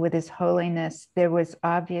alive with His Holiness, there was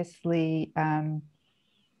obviously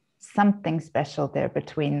something special there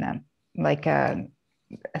between them, like a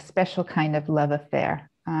special kind of love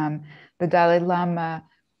affair. The Dalai Lama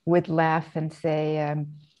would laugh and say,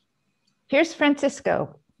 here's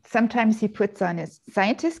Francisco. Sometimes he puts on his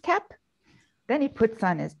scientist cap, then he puts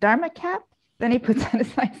on his Dharma cap, then he puts on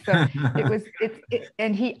his life. So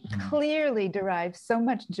and he clearly derives so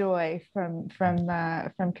much joy from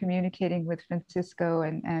communicating with Francisco,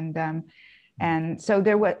 and so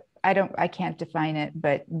there was, I can't define it,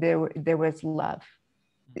 but there was love,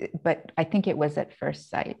 but I think it was at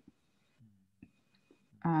first sight.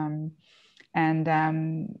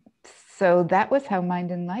 So that was how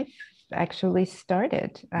Mind and Life actually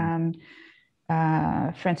started.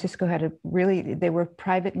 Francisco had they were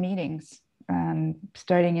private meetings.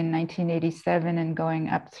 Starting in 1987 and going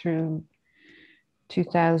up through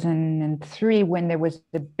 2003, when there was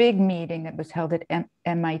the big meeting that was held at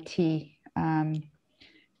MIT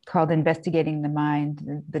called Investigating the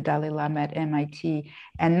Mind, the Dalai Lama at MIT.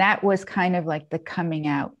 And that was kind of like the coming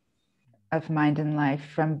out of Mind and Life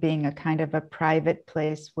from being a kind of a private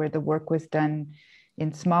place where the work was done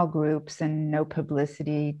in small groups and no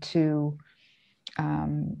publicity to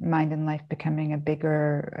Mind and Life becoming a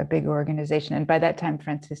bigger organization. And by that time,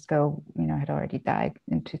 Francisco, had already died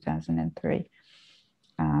in 2003.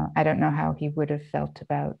 I don't know how he would have felt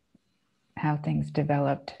about how things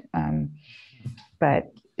developed,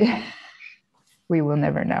 but we will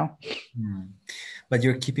never know. But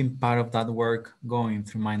you're keeping part of that work going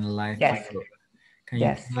through Mind and Life. Yes. Can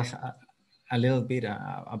you tell us a little bit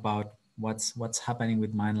about what's happening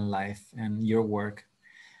with Mind and Life and your work?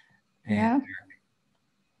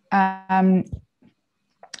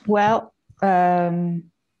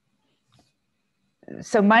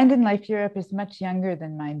 So Mind and Life Europe is much younger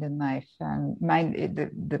than Mind and Life,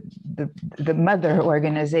 the mother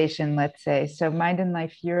organization, let's say. So Mind and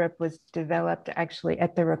Life Europe was developed actually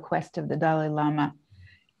at the request of the Dalai Lama.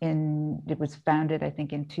 It was founded, I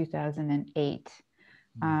think, in 2008,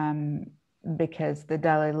 because the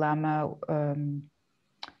Dalai Lama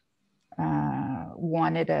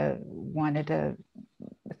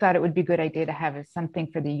thought it would be a good idea to have something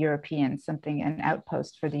for the Europeans, an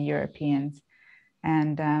outpost for the Europeans.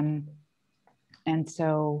 And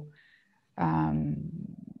so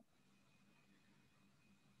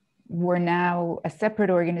we're now a separate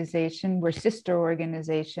organization. We're sister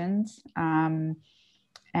organizations.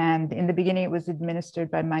 And in the beginning, it was administered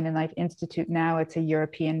by Mind and Life Institute. Now it's a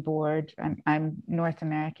European board. I'm North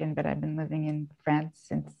American, but I've been living in France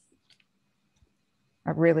since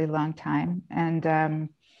a really long time.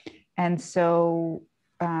 And so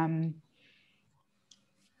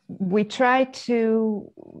we try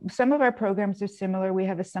to, some of our programs are similar. We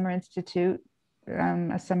have a summer institute,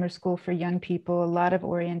 a summer school for young people, a lot of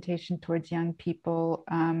orientation towards young people.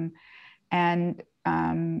 And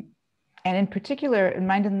in particular, in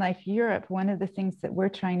Mind and Life Europe, one of the things that we're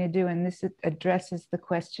trying to do, and this addresses the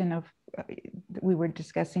question of that we were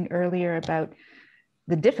discussing earlier about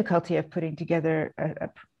the difficulty of putting together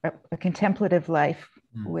a contemplative life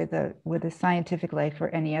with a scientific life or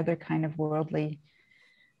any other kind of worldly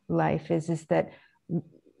life is that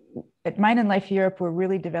at Mind and Life Europe, we're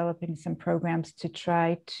really developing some programs to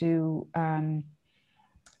try to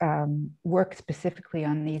work specifically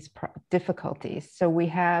on these difficulties. So we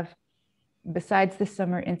have, besides the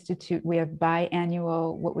Summer Institute, we have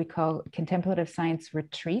biannual, what we call contemplative science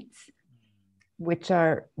retreats, which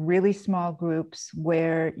are really small groups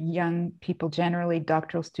where young people, generally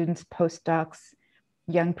doctoral students, postdocs,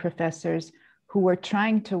 young professors, who are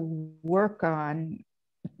trying to work on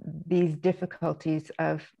these difficulties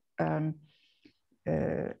of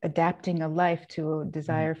adapting a life to a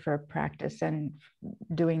desire for practice and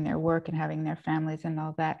doing their work and having their families and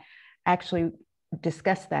all that, actually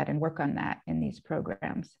discuss that and work on that in these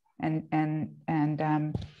programs and in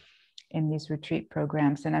these retreat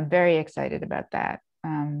programs. And I'm very excited about that.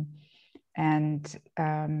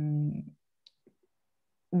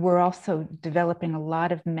 We're also developing a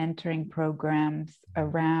lot of mentoring programs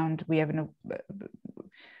around, we have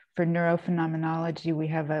for neurophenomenology, we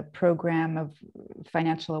have a program of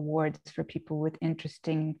financial awards for people with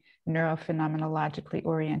interesting neurophenomenologically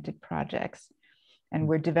oriented projects. And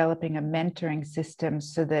we're developing a mentoring system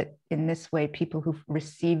so that in this way, people who've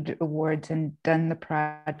received awards and done the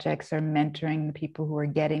projects are mentoring the people who are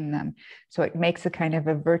getting them. So it makes a kind of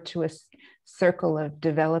a virtuous circle of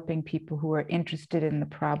developing people who are interested in the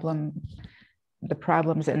problems,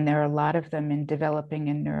 and there are a lot of them, in developing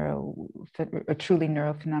a truly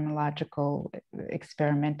neurophenomenological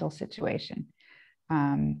experimental situation,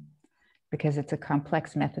 because it's a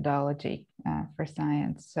complex methodology for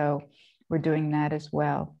science. So we're doing that as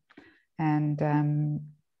well. And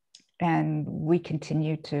we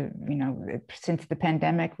continue to, since the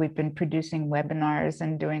pandemic, we've been producing webinars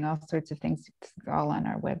and doing all sorts of things. It's all on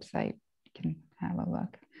our website. You can have a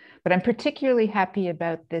look. But I'm particularly happy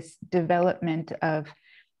about this development of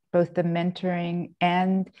both the mentoring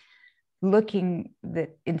and looking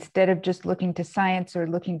that instead of just looking to science or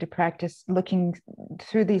looking to practice, looking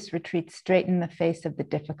through these retreats straight in the face of the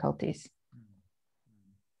difficulties,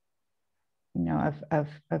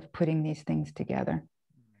 of putting these things together.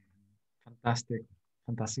 Fantastic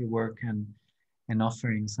work and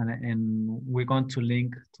offerings. And we're going to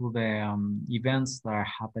link to the events that are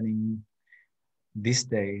happening these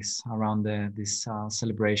days around this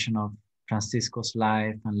celebration of Francisco's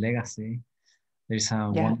life and legacy. There's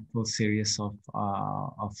a wonderful series of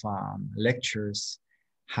lectures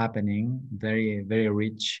happening, very, very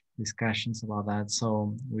rich discussions about that.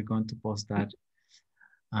 So we're going to post that.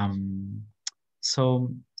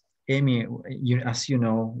 So Amy, as you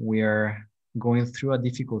know, we are going through a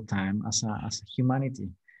difficult time as a humanity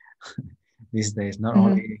these days, not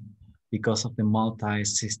only because of the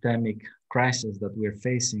multi-systemic crisis that we're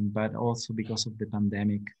facing, but also because of the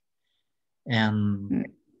pandemic. And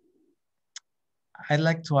I'd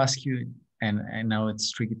like to ask you, and I know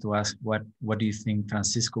it's tricky to ask, what do you think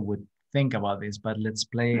Francisco would think about this? But let's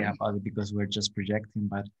play about it because we're just projecting.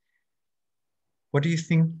 But what do you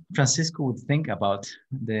think Francisco would think about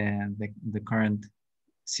the current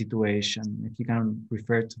situation? If you can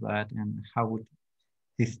refer to that, and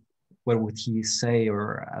what would he say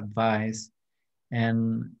or advise?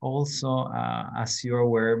 And also, as you're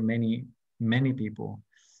aware, many people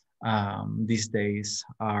these days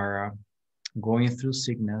are going through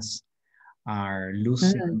sickness, are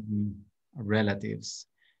losing relatives.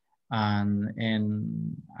 And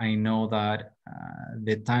I know that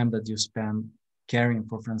the time that you spent caring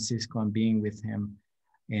for Francisco and being with him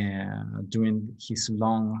during his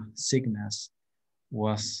long sickness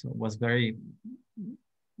was very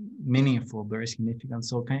meaningful, very significant.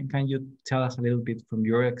 So can you tell us a little bit from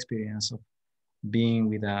your experience of being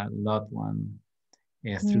with a loved one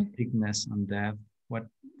through sickness and death? What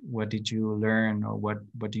did you learn, or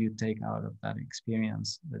what do you take out of that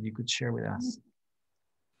experience that you could share with us?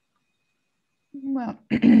 Well,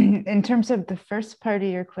 in terms of the first part of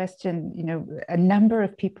your question, a number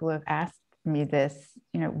of people have asked me this,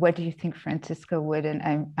 what do you think Francisco would?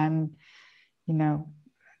 And I'm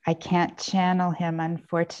I can't channel him,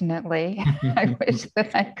 unfortunately. I wish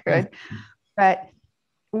that I could. But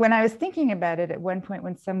when I was thinking about it at one point,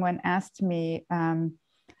 when someone asked me,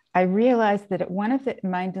 I realized that at one of the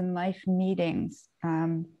Mind and Life meetings,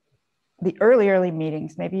 the early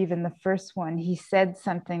meetings, maybe even the first one, he said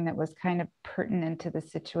something that was kind of pertinent to the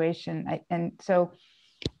situation. And so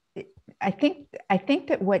I think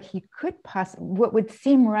that what he could what would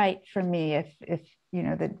seem right for me, if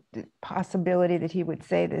the possibility that he would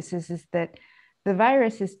say this is that the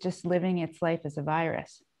virus is just living its life as a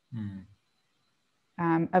virus.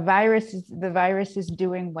 the virus is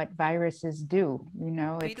doing what viruses do, you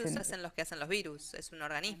know. Los virus hacen lo que hacen los virus, es un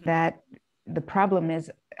organismo. That the problem is,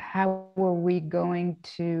 how are we going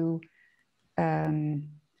to,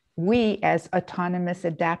 we as autonomous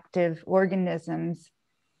adaptive organisms,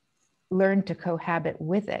 learn to cohabit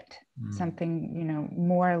with it? Something, you know,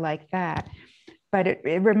 more like that. But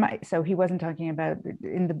so he wasn't talking about,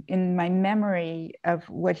 in my memory of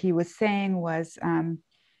what he was saying was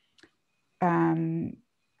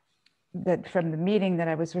that from the meeting that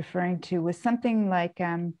I was referring to was something like,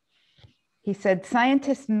 he said,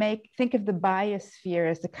 scientists think of the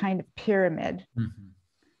biosphere as a kind of pyramid.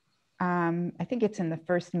 I think it's in the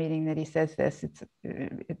first meeting that he says this.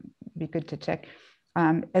 It'd be good to check.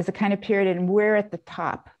 As a kind of pyramid, and we're at the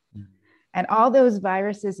top. And all those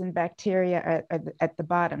viruses and bacteria are at the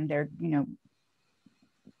bottom. They're, you know,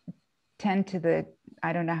 10 to the,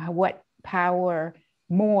 I don't know what power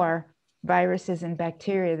more viruses and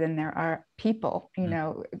bacteria than there are people, you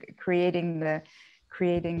know, creating the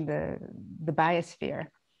biosphere.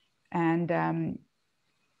 And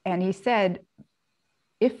he said,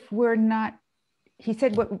 if we're not, he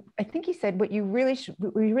said, what we really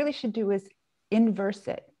should do is inverse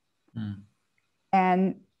it.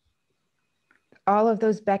 And all of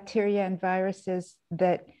those bacteria and viruses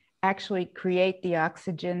that actually create the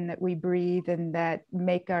oxygen that we breathe and that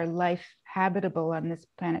make our life habitable on this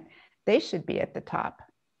planet, they should be at the top.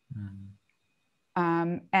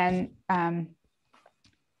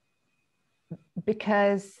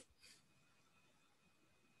 Because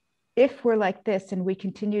if we're like this and we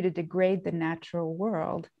continue to degrade the natural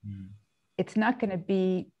world, it's not going to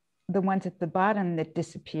be the ones at the bottom that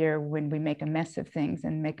disappear when we make a mess of things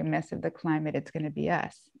and make a mess of the climate. It's going to be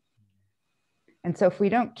us. And so if we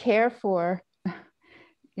don't care for,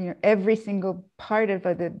 you know, every single part of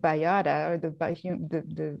the biota or the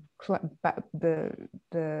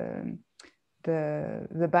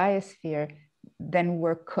biosphere, then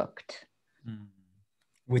we're cooked.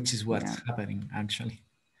 Which is what's happening, actually.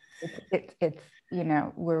 It's you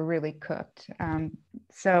know, we're really cooked.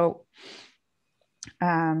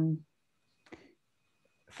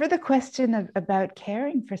 For the question about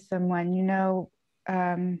caring for someone, you know,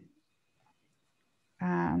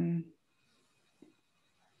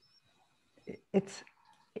 it's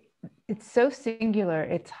so singular.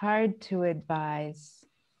 It's hard to advise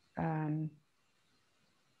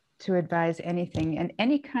anything, and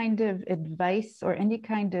any kind of advice or any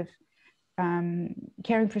kind of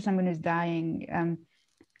caring for someone who's dying.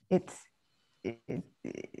 It's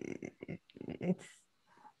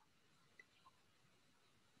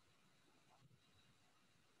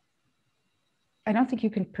I don't think you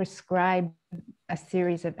can prescribe a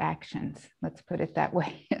series of actions. Let's put it that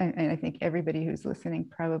way. And I think everybody who's listening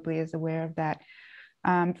probably is aware of that.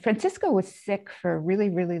 Francisco was sick for a really,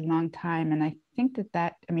 really long time. And I think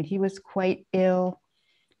I mean, he was quite ill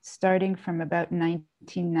starting from about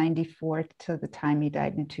 1994 till the time he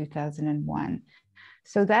died in 2001.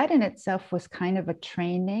 So that in itself was kind of a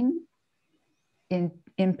training in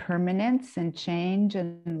impermanence and change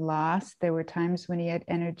and loss. There were times when he had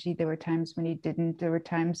energy. There were times when he didn't. There were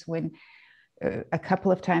times when, a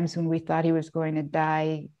couple of times when we thought he was going to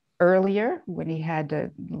die earlier, when he had a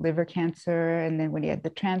liver cancer, and then when he had the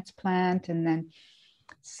transplant. And then,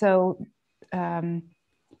 so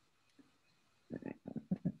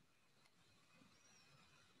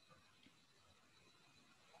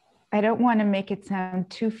I don't want to make it sound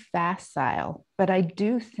too facile, but I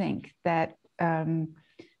do think that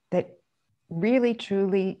that really,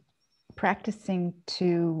 truly practicing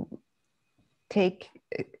to take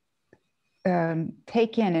in,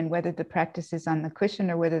 and whether the practice is on the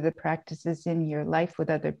cushion or whether the practice is in your life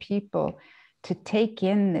with other people, to take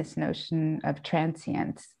in this notion of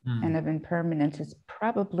transience and of impermanence is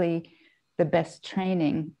probably the best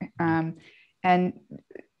training. And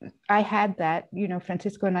I had that, you know,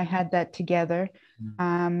 Francisco and I had that together.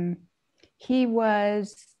 He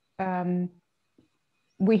was,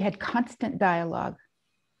 we had constant dialogue.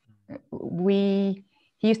 He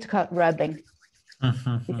used to call it rubbing.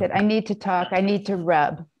 He said, I need to talk, I need to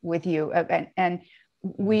rub with you. And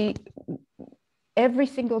every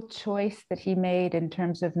single choice that he made in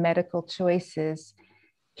terms of medical choices,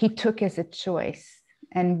 he took as a choice.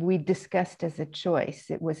 And we discussed as a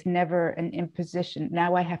choice. It was never an imposition.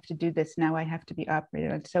 Now I have to do this. Now I have to be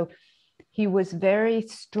operated on. So he was very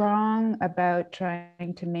strong about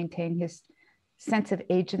trying to maintain his sense of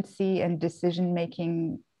agency and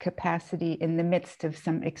decision-making capacity in the midst of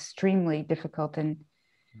some extremely difficult and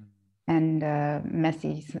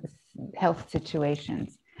messy health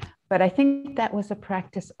situations. But I think that was a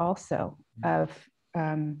practice also of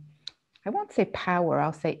I won't say power,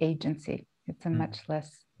 I'll say agency. It's a much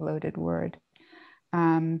less loaded word.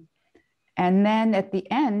 And then at the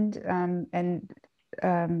end,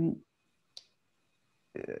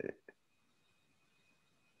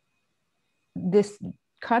 this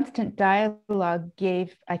constant dialogue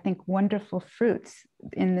gave, I think, wonderful fruits,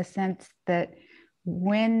 in the sense that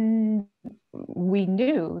when we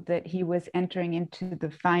knew that he was entering into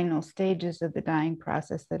the final stages of the dying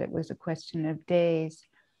process, that it was a question of days,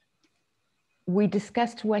 we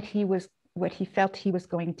discussed what he felt he was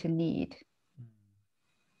going to need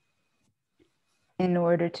in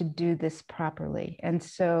order to do this properly. And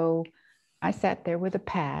so I sat there with a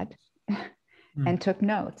pad and took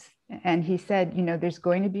notes. And he said, you know, there's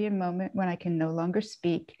going to be a moment when I can no longer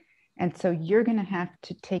speak. And so you're going to have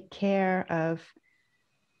to take care of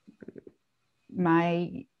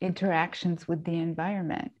my interactions with the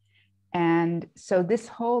environment. And so this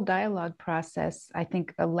whole dialogue process, I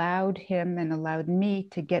think, allowed him and allowed me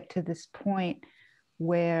to get to this point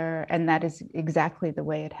where, and that is exactly the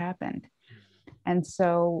way it happened. And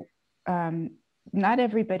so not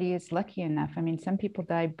everybody is lucky enough. I mean, some people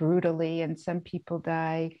die brutally, and some people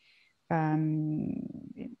die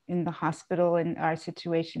in the hospital. In our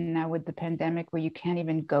situation now with the pandemic, where you can't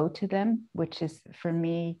even go to them, which is, for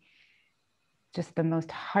me, just the most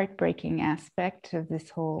heartbreaking aspect of this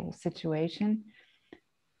whole situation.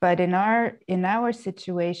 But in our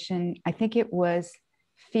situation, I think it was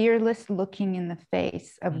fearless looking in the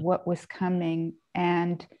face of what was coming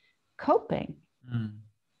and coping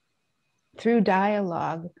through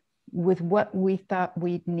dialogue with what we thought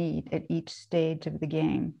we'd need at each stage of the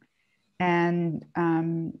game. And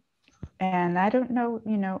I don't know,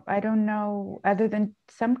 I don't know, other than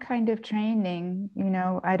some kind of training,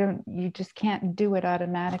 you just can't do it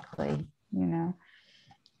automatically, I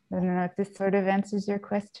don't know if this sort of answers your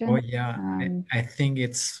question. Oh yeah, I think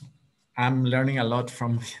I'm learning a lot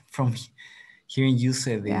from hearing you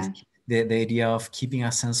say this. Yeah. The idea of keeping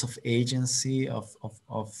a sense of agency, of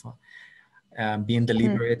being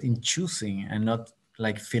deliberate in choosing, and not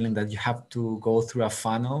like feeling that you have to go through a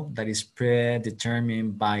funnel that is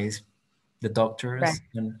predetermined by the doctors. Right.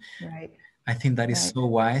 And Right. I think that is so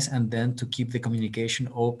wise. And then to keep the communication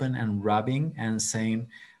open and rubbing and saying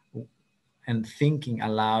and thinking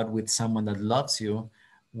aloud with someone that loves you,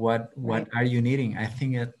 what are you needing? I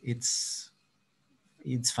think it's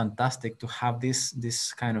fantastic to have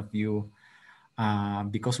this kind of view,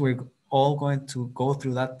 because we're all going to go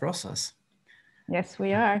through that process. Yes,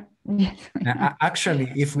 we are. Yes, we are.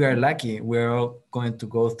 Actually, if we are lucky, we're all going to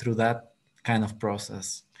go through that kind of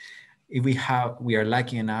process. If we are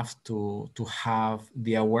lucky enough to have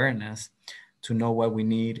the awareness to know what we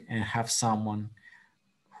need and have someone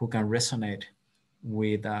who can resonate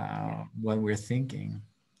with what we're thinking.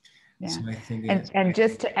 Yeah. So I think and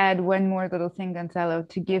just to add one more little thing, Gonzalo,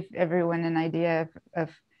 to give everyone an idea of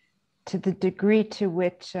to the degree to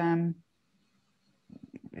which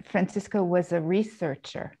Francisco was a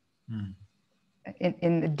researcher,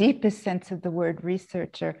 in the deepest sense of the word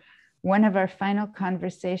researcher. One of our final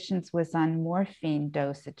conversations was on morphine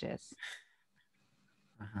dosages.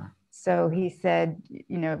 So he said,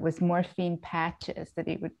 it was morphine patches that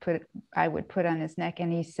I would put on his neck.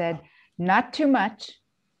 And he said, not too much,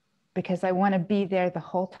 because I want to be there the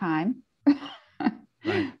whole time.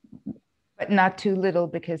 Right. But not too little,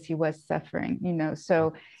 because he was suffering,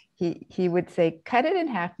 so he would say, cut it in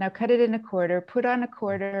half, now cut it in a quarter, put on a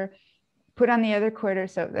quarter, put on the other quarter.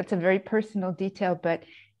 So that's a very personal detail, but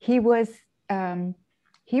he was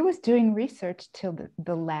doing research till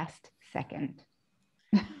the last second,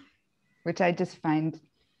 which I just find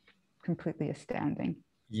completely astounding.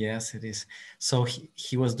 Yes, it is. So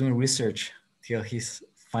he was doing research till his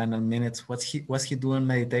final minutes. Was he doing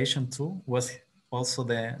meditation too? Was he also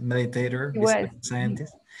the meditator, besides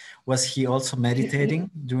scientist? Was he also meditating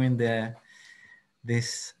during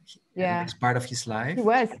this part of his life? He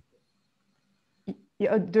was.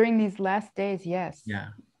 During these last days, yes. Yeah.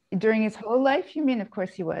 During his whole life, you mean? Of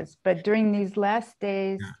course he was. But during these last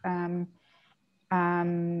days,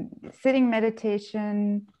 sitting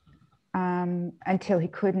meditation until he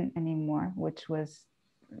couldn't anymore, which was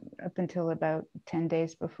up until about 10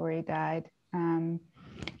 days before he died.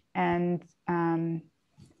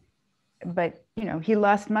 But he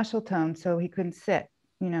lost muscle tone, so he couldn't sit,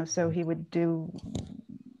 so he would do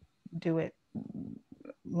it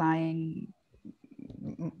lying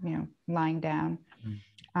down.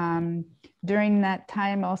 During that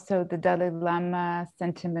time also, the Dalai Lama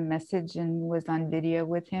sent him a message and was on video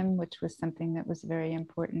with him, which was something that was very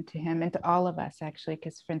important to him and to all of us, actually,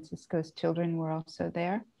 because Francisco's children were also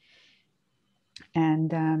there.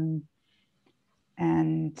 And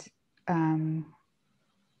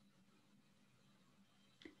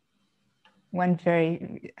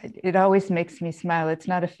it always makes me smile. It's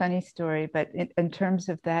not a funny story, but in terms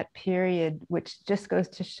of that period, which just goes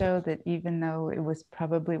to show that even though it was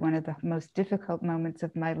probably one of the most difficult moments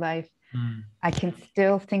of my life, I can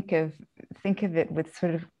still think of it with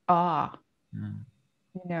sort of awe,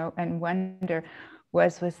 you know, and wonder,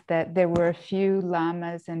 was that there were a few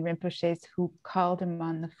lamas and rinpoches who called him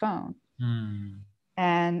on the phone.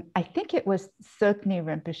 And I think it was Sokni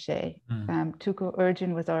Rinpoche. Tuko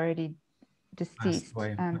Urgyen was already deceased.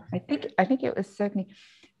 I think it was Sokni,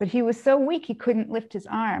 but he was so weak he couldn't lift his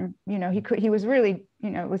arm. You know, he was really, you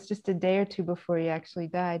know, it was just a day or two before he actually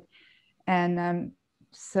died. And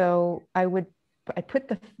so I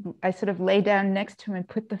sort of lay down next to him and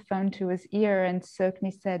put the phone to his ear, and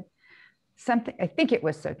Sokni said something, I think it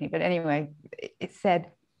was Sokni, but anyway, it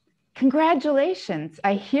said, "Congratulations,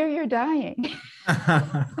 I hear you're dying."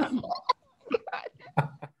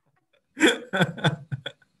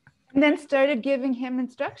 And then started giving him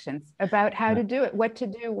instructions about how to do it, what to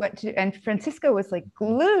do. And Francisco was like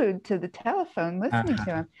glued to the telephone listening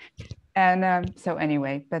to him. And so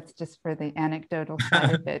anyway, that's just for the anecdotal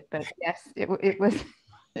side of it. But yes,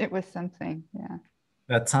 it was something. Yeah.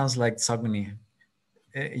 That sounds like Sogni.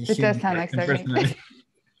 It does sound like Sogni.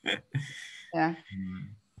 Yeah.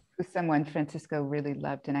 Who's someone Francisco really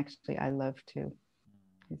loved, and actually I love too.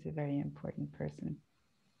 He's a very important person.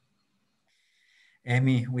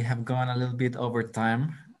 Amy, we have gone a little bit over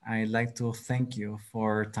time. I'd like to thank you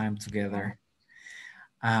for our time together.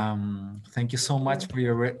 Thank you so much for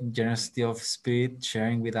your generosity of spirit,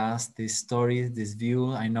 sharing with us this story, this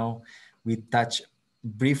view. I know we touched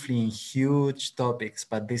briefly in huge topics,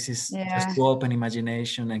 but this is just to open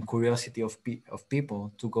imagination and curiosity of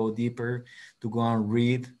people to go deeper, to go and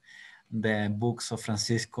read the books of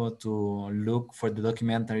Francisco, to look for the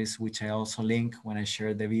documentaries, which I also link when I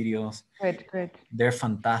share the videos. Good. They're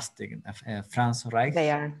fantastic. Franz Reich.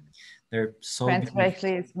 They are. They're so Franz Reich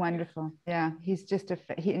is wonderful. Yeah, he's just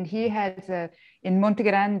he has in Monte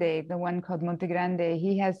Grande, the one called Monte Grande,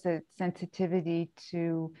 he has a sensitivity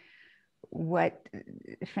to what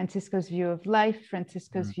Francisco's view of life,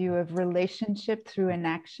 Francisco's view of relationship through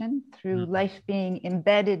enaction, through life being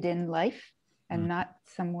embedded in life and not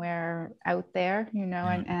somewhere out there, you know,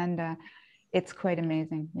 and it's quite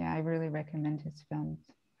amazing. Yeah, I really recommend his films.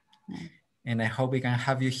 Yeah. And I hope we can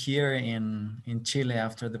have you here in Chile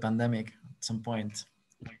after the pandemic at some point.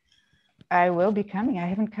 I will be coming. I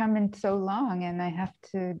haven't come in so long, and I have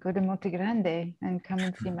to go to Monte Grande and come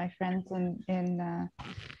and see my friends in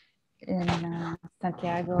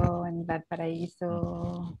Santiago and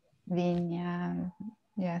Valparaíso, Viña.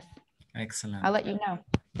 Yes. Excellent. I'll let you know.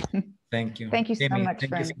 Thank you. Thank you so Amy, much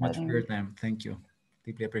thank you so much for inviting your me. time. Thank you.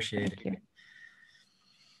 Deeply appreciate Thank you.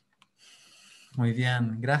 Muy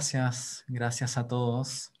bien. Gracias. Gracias a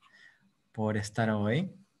todos por estar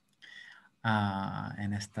hoy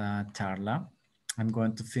en esta charla. I'm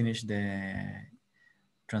going to finish the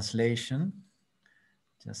translation.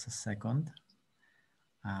 Just a second.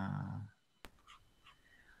 I'm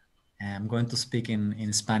going to speak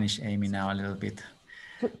in Spanish, Amy, now a little bit.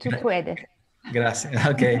 Tú puedes. Gracias.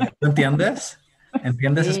 Ok. ¿Tú entiendes?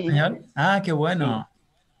 ¿Entiendes Sí. español? Ah, qué bueno.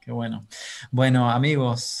 Qué bueno. Bueno,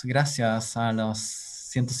 amigos, gracias a los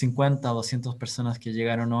 150 o 200 personas que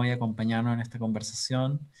llegaron hoy a acompañarnos en esta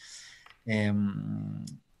conversación.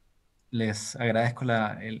 Les agradezco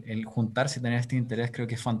el juntarse y tener este interés. Creo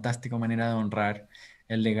que es fantástica manera de honrar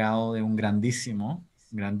el legado de un grandísimo,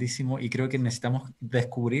 y creo que necesitamos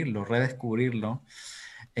descubrirlo, redescubrirlo.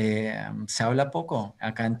 Se habla poco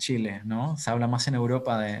acá en Chile, ¿no? Se habla más en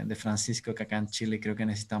Europa de Francisco que acá en Chile. Creo que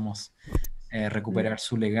necesitamos recuperar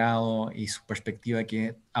su legado y su perspectiva,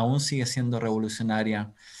 que aún sigue siendo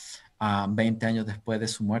revolucionaria 20 años después de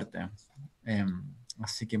su muerte.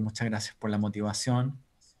 Así que muchas gracias por la motivación.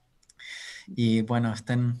 Y bueno,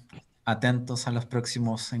 estén atentos a los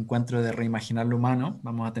próximos encuentros de Reimaginar lo Humano.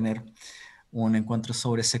 Vamos a tener un encuentro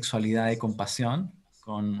sobre sexualidad y compasión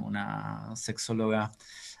con una sexóloga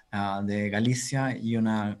de Galicia y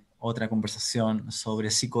una otra conversación sobre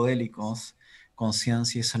psicodélicos,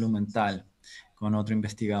 conciencia y salud mental con otro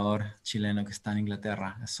investigador chileno que está en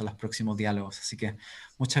Inglaterra. Esos son los próximos diálogos. Así que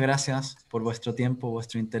muchas gracias por vuestro tiempo,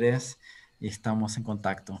 vuestro interés, y estamos en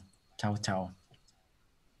contacto. Chao, chao.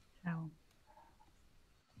 Chao.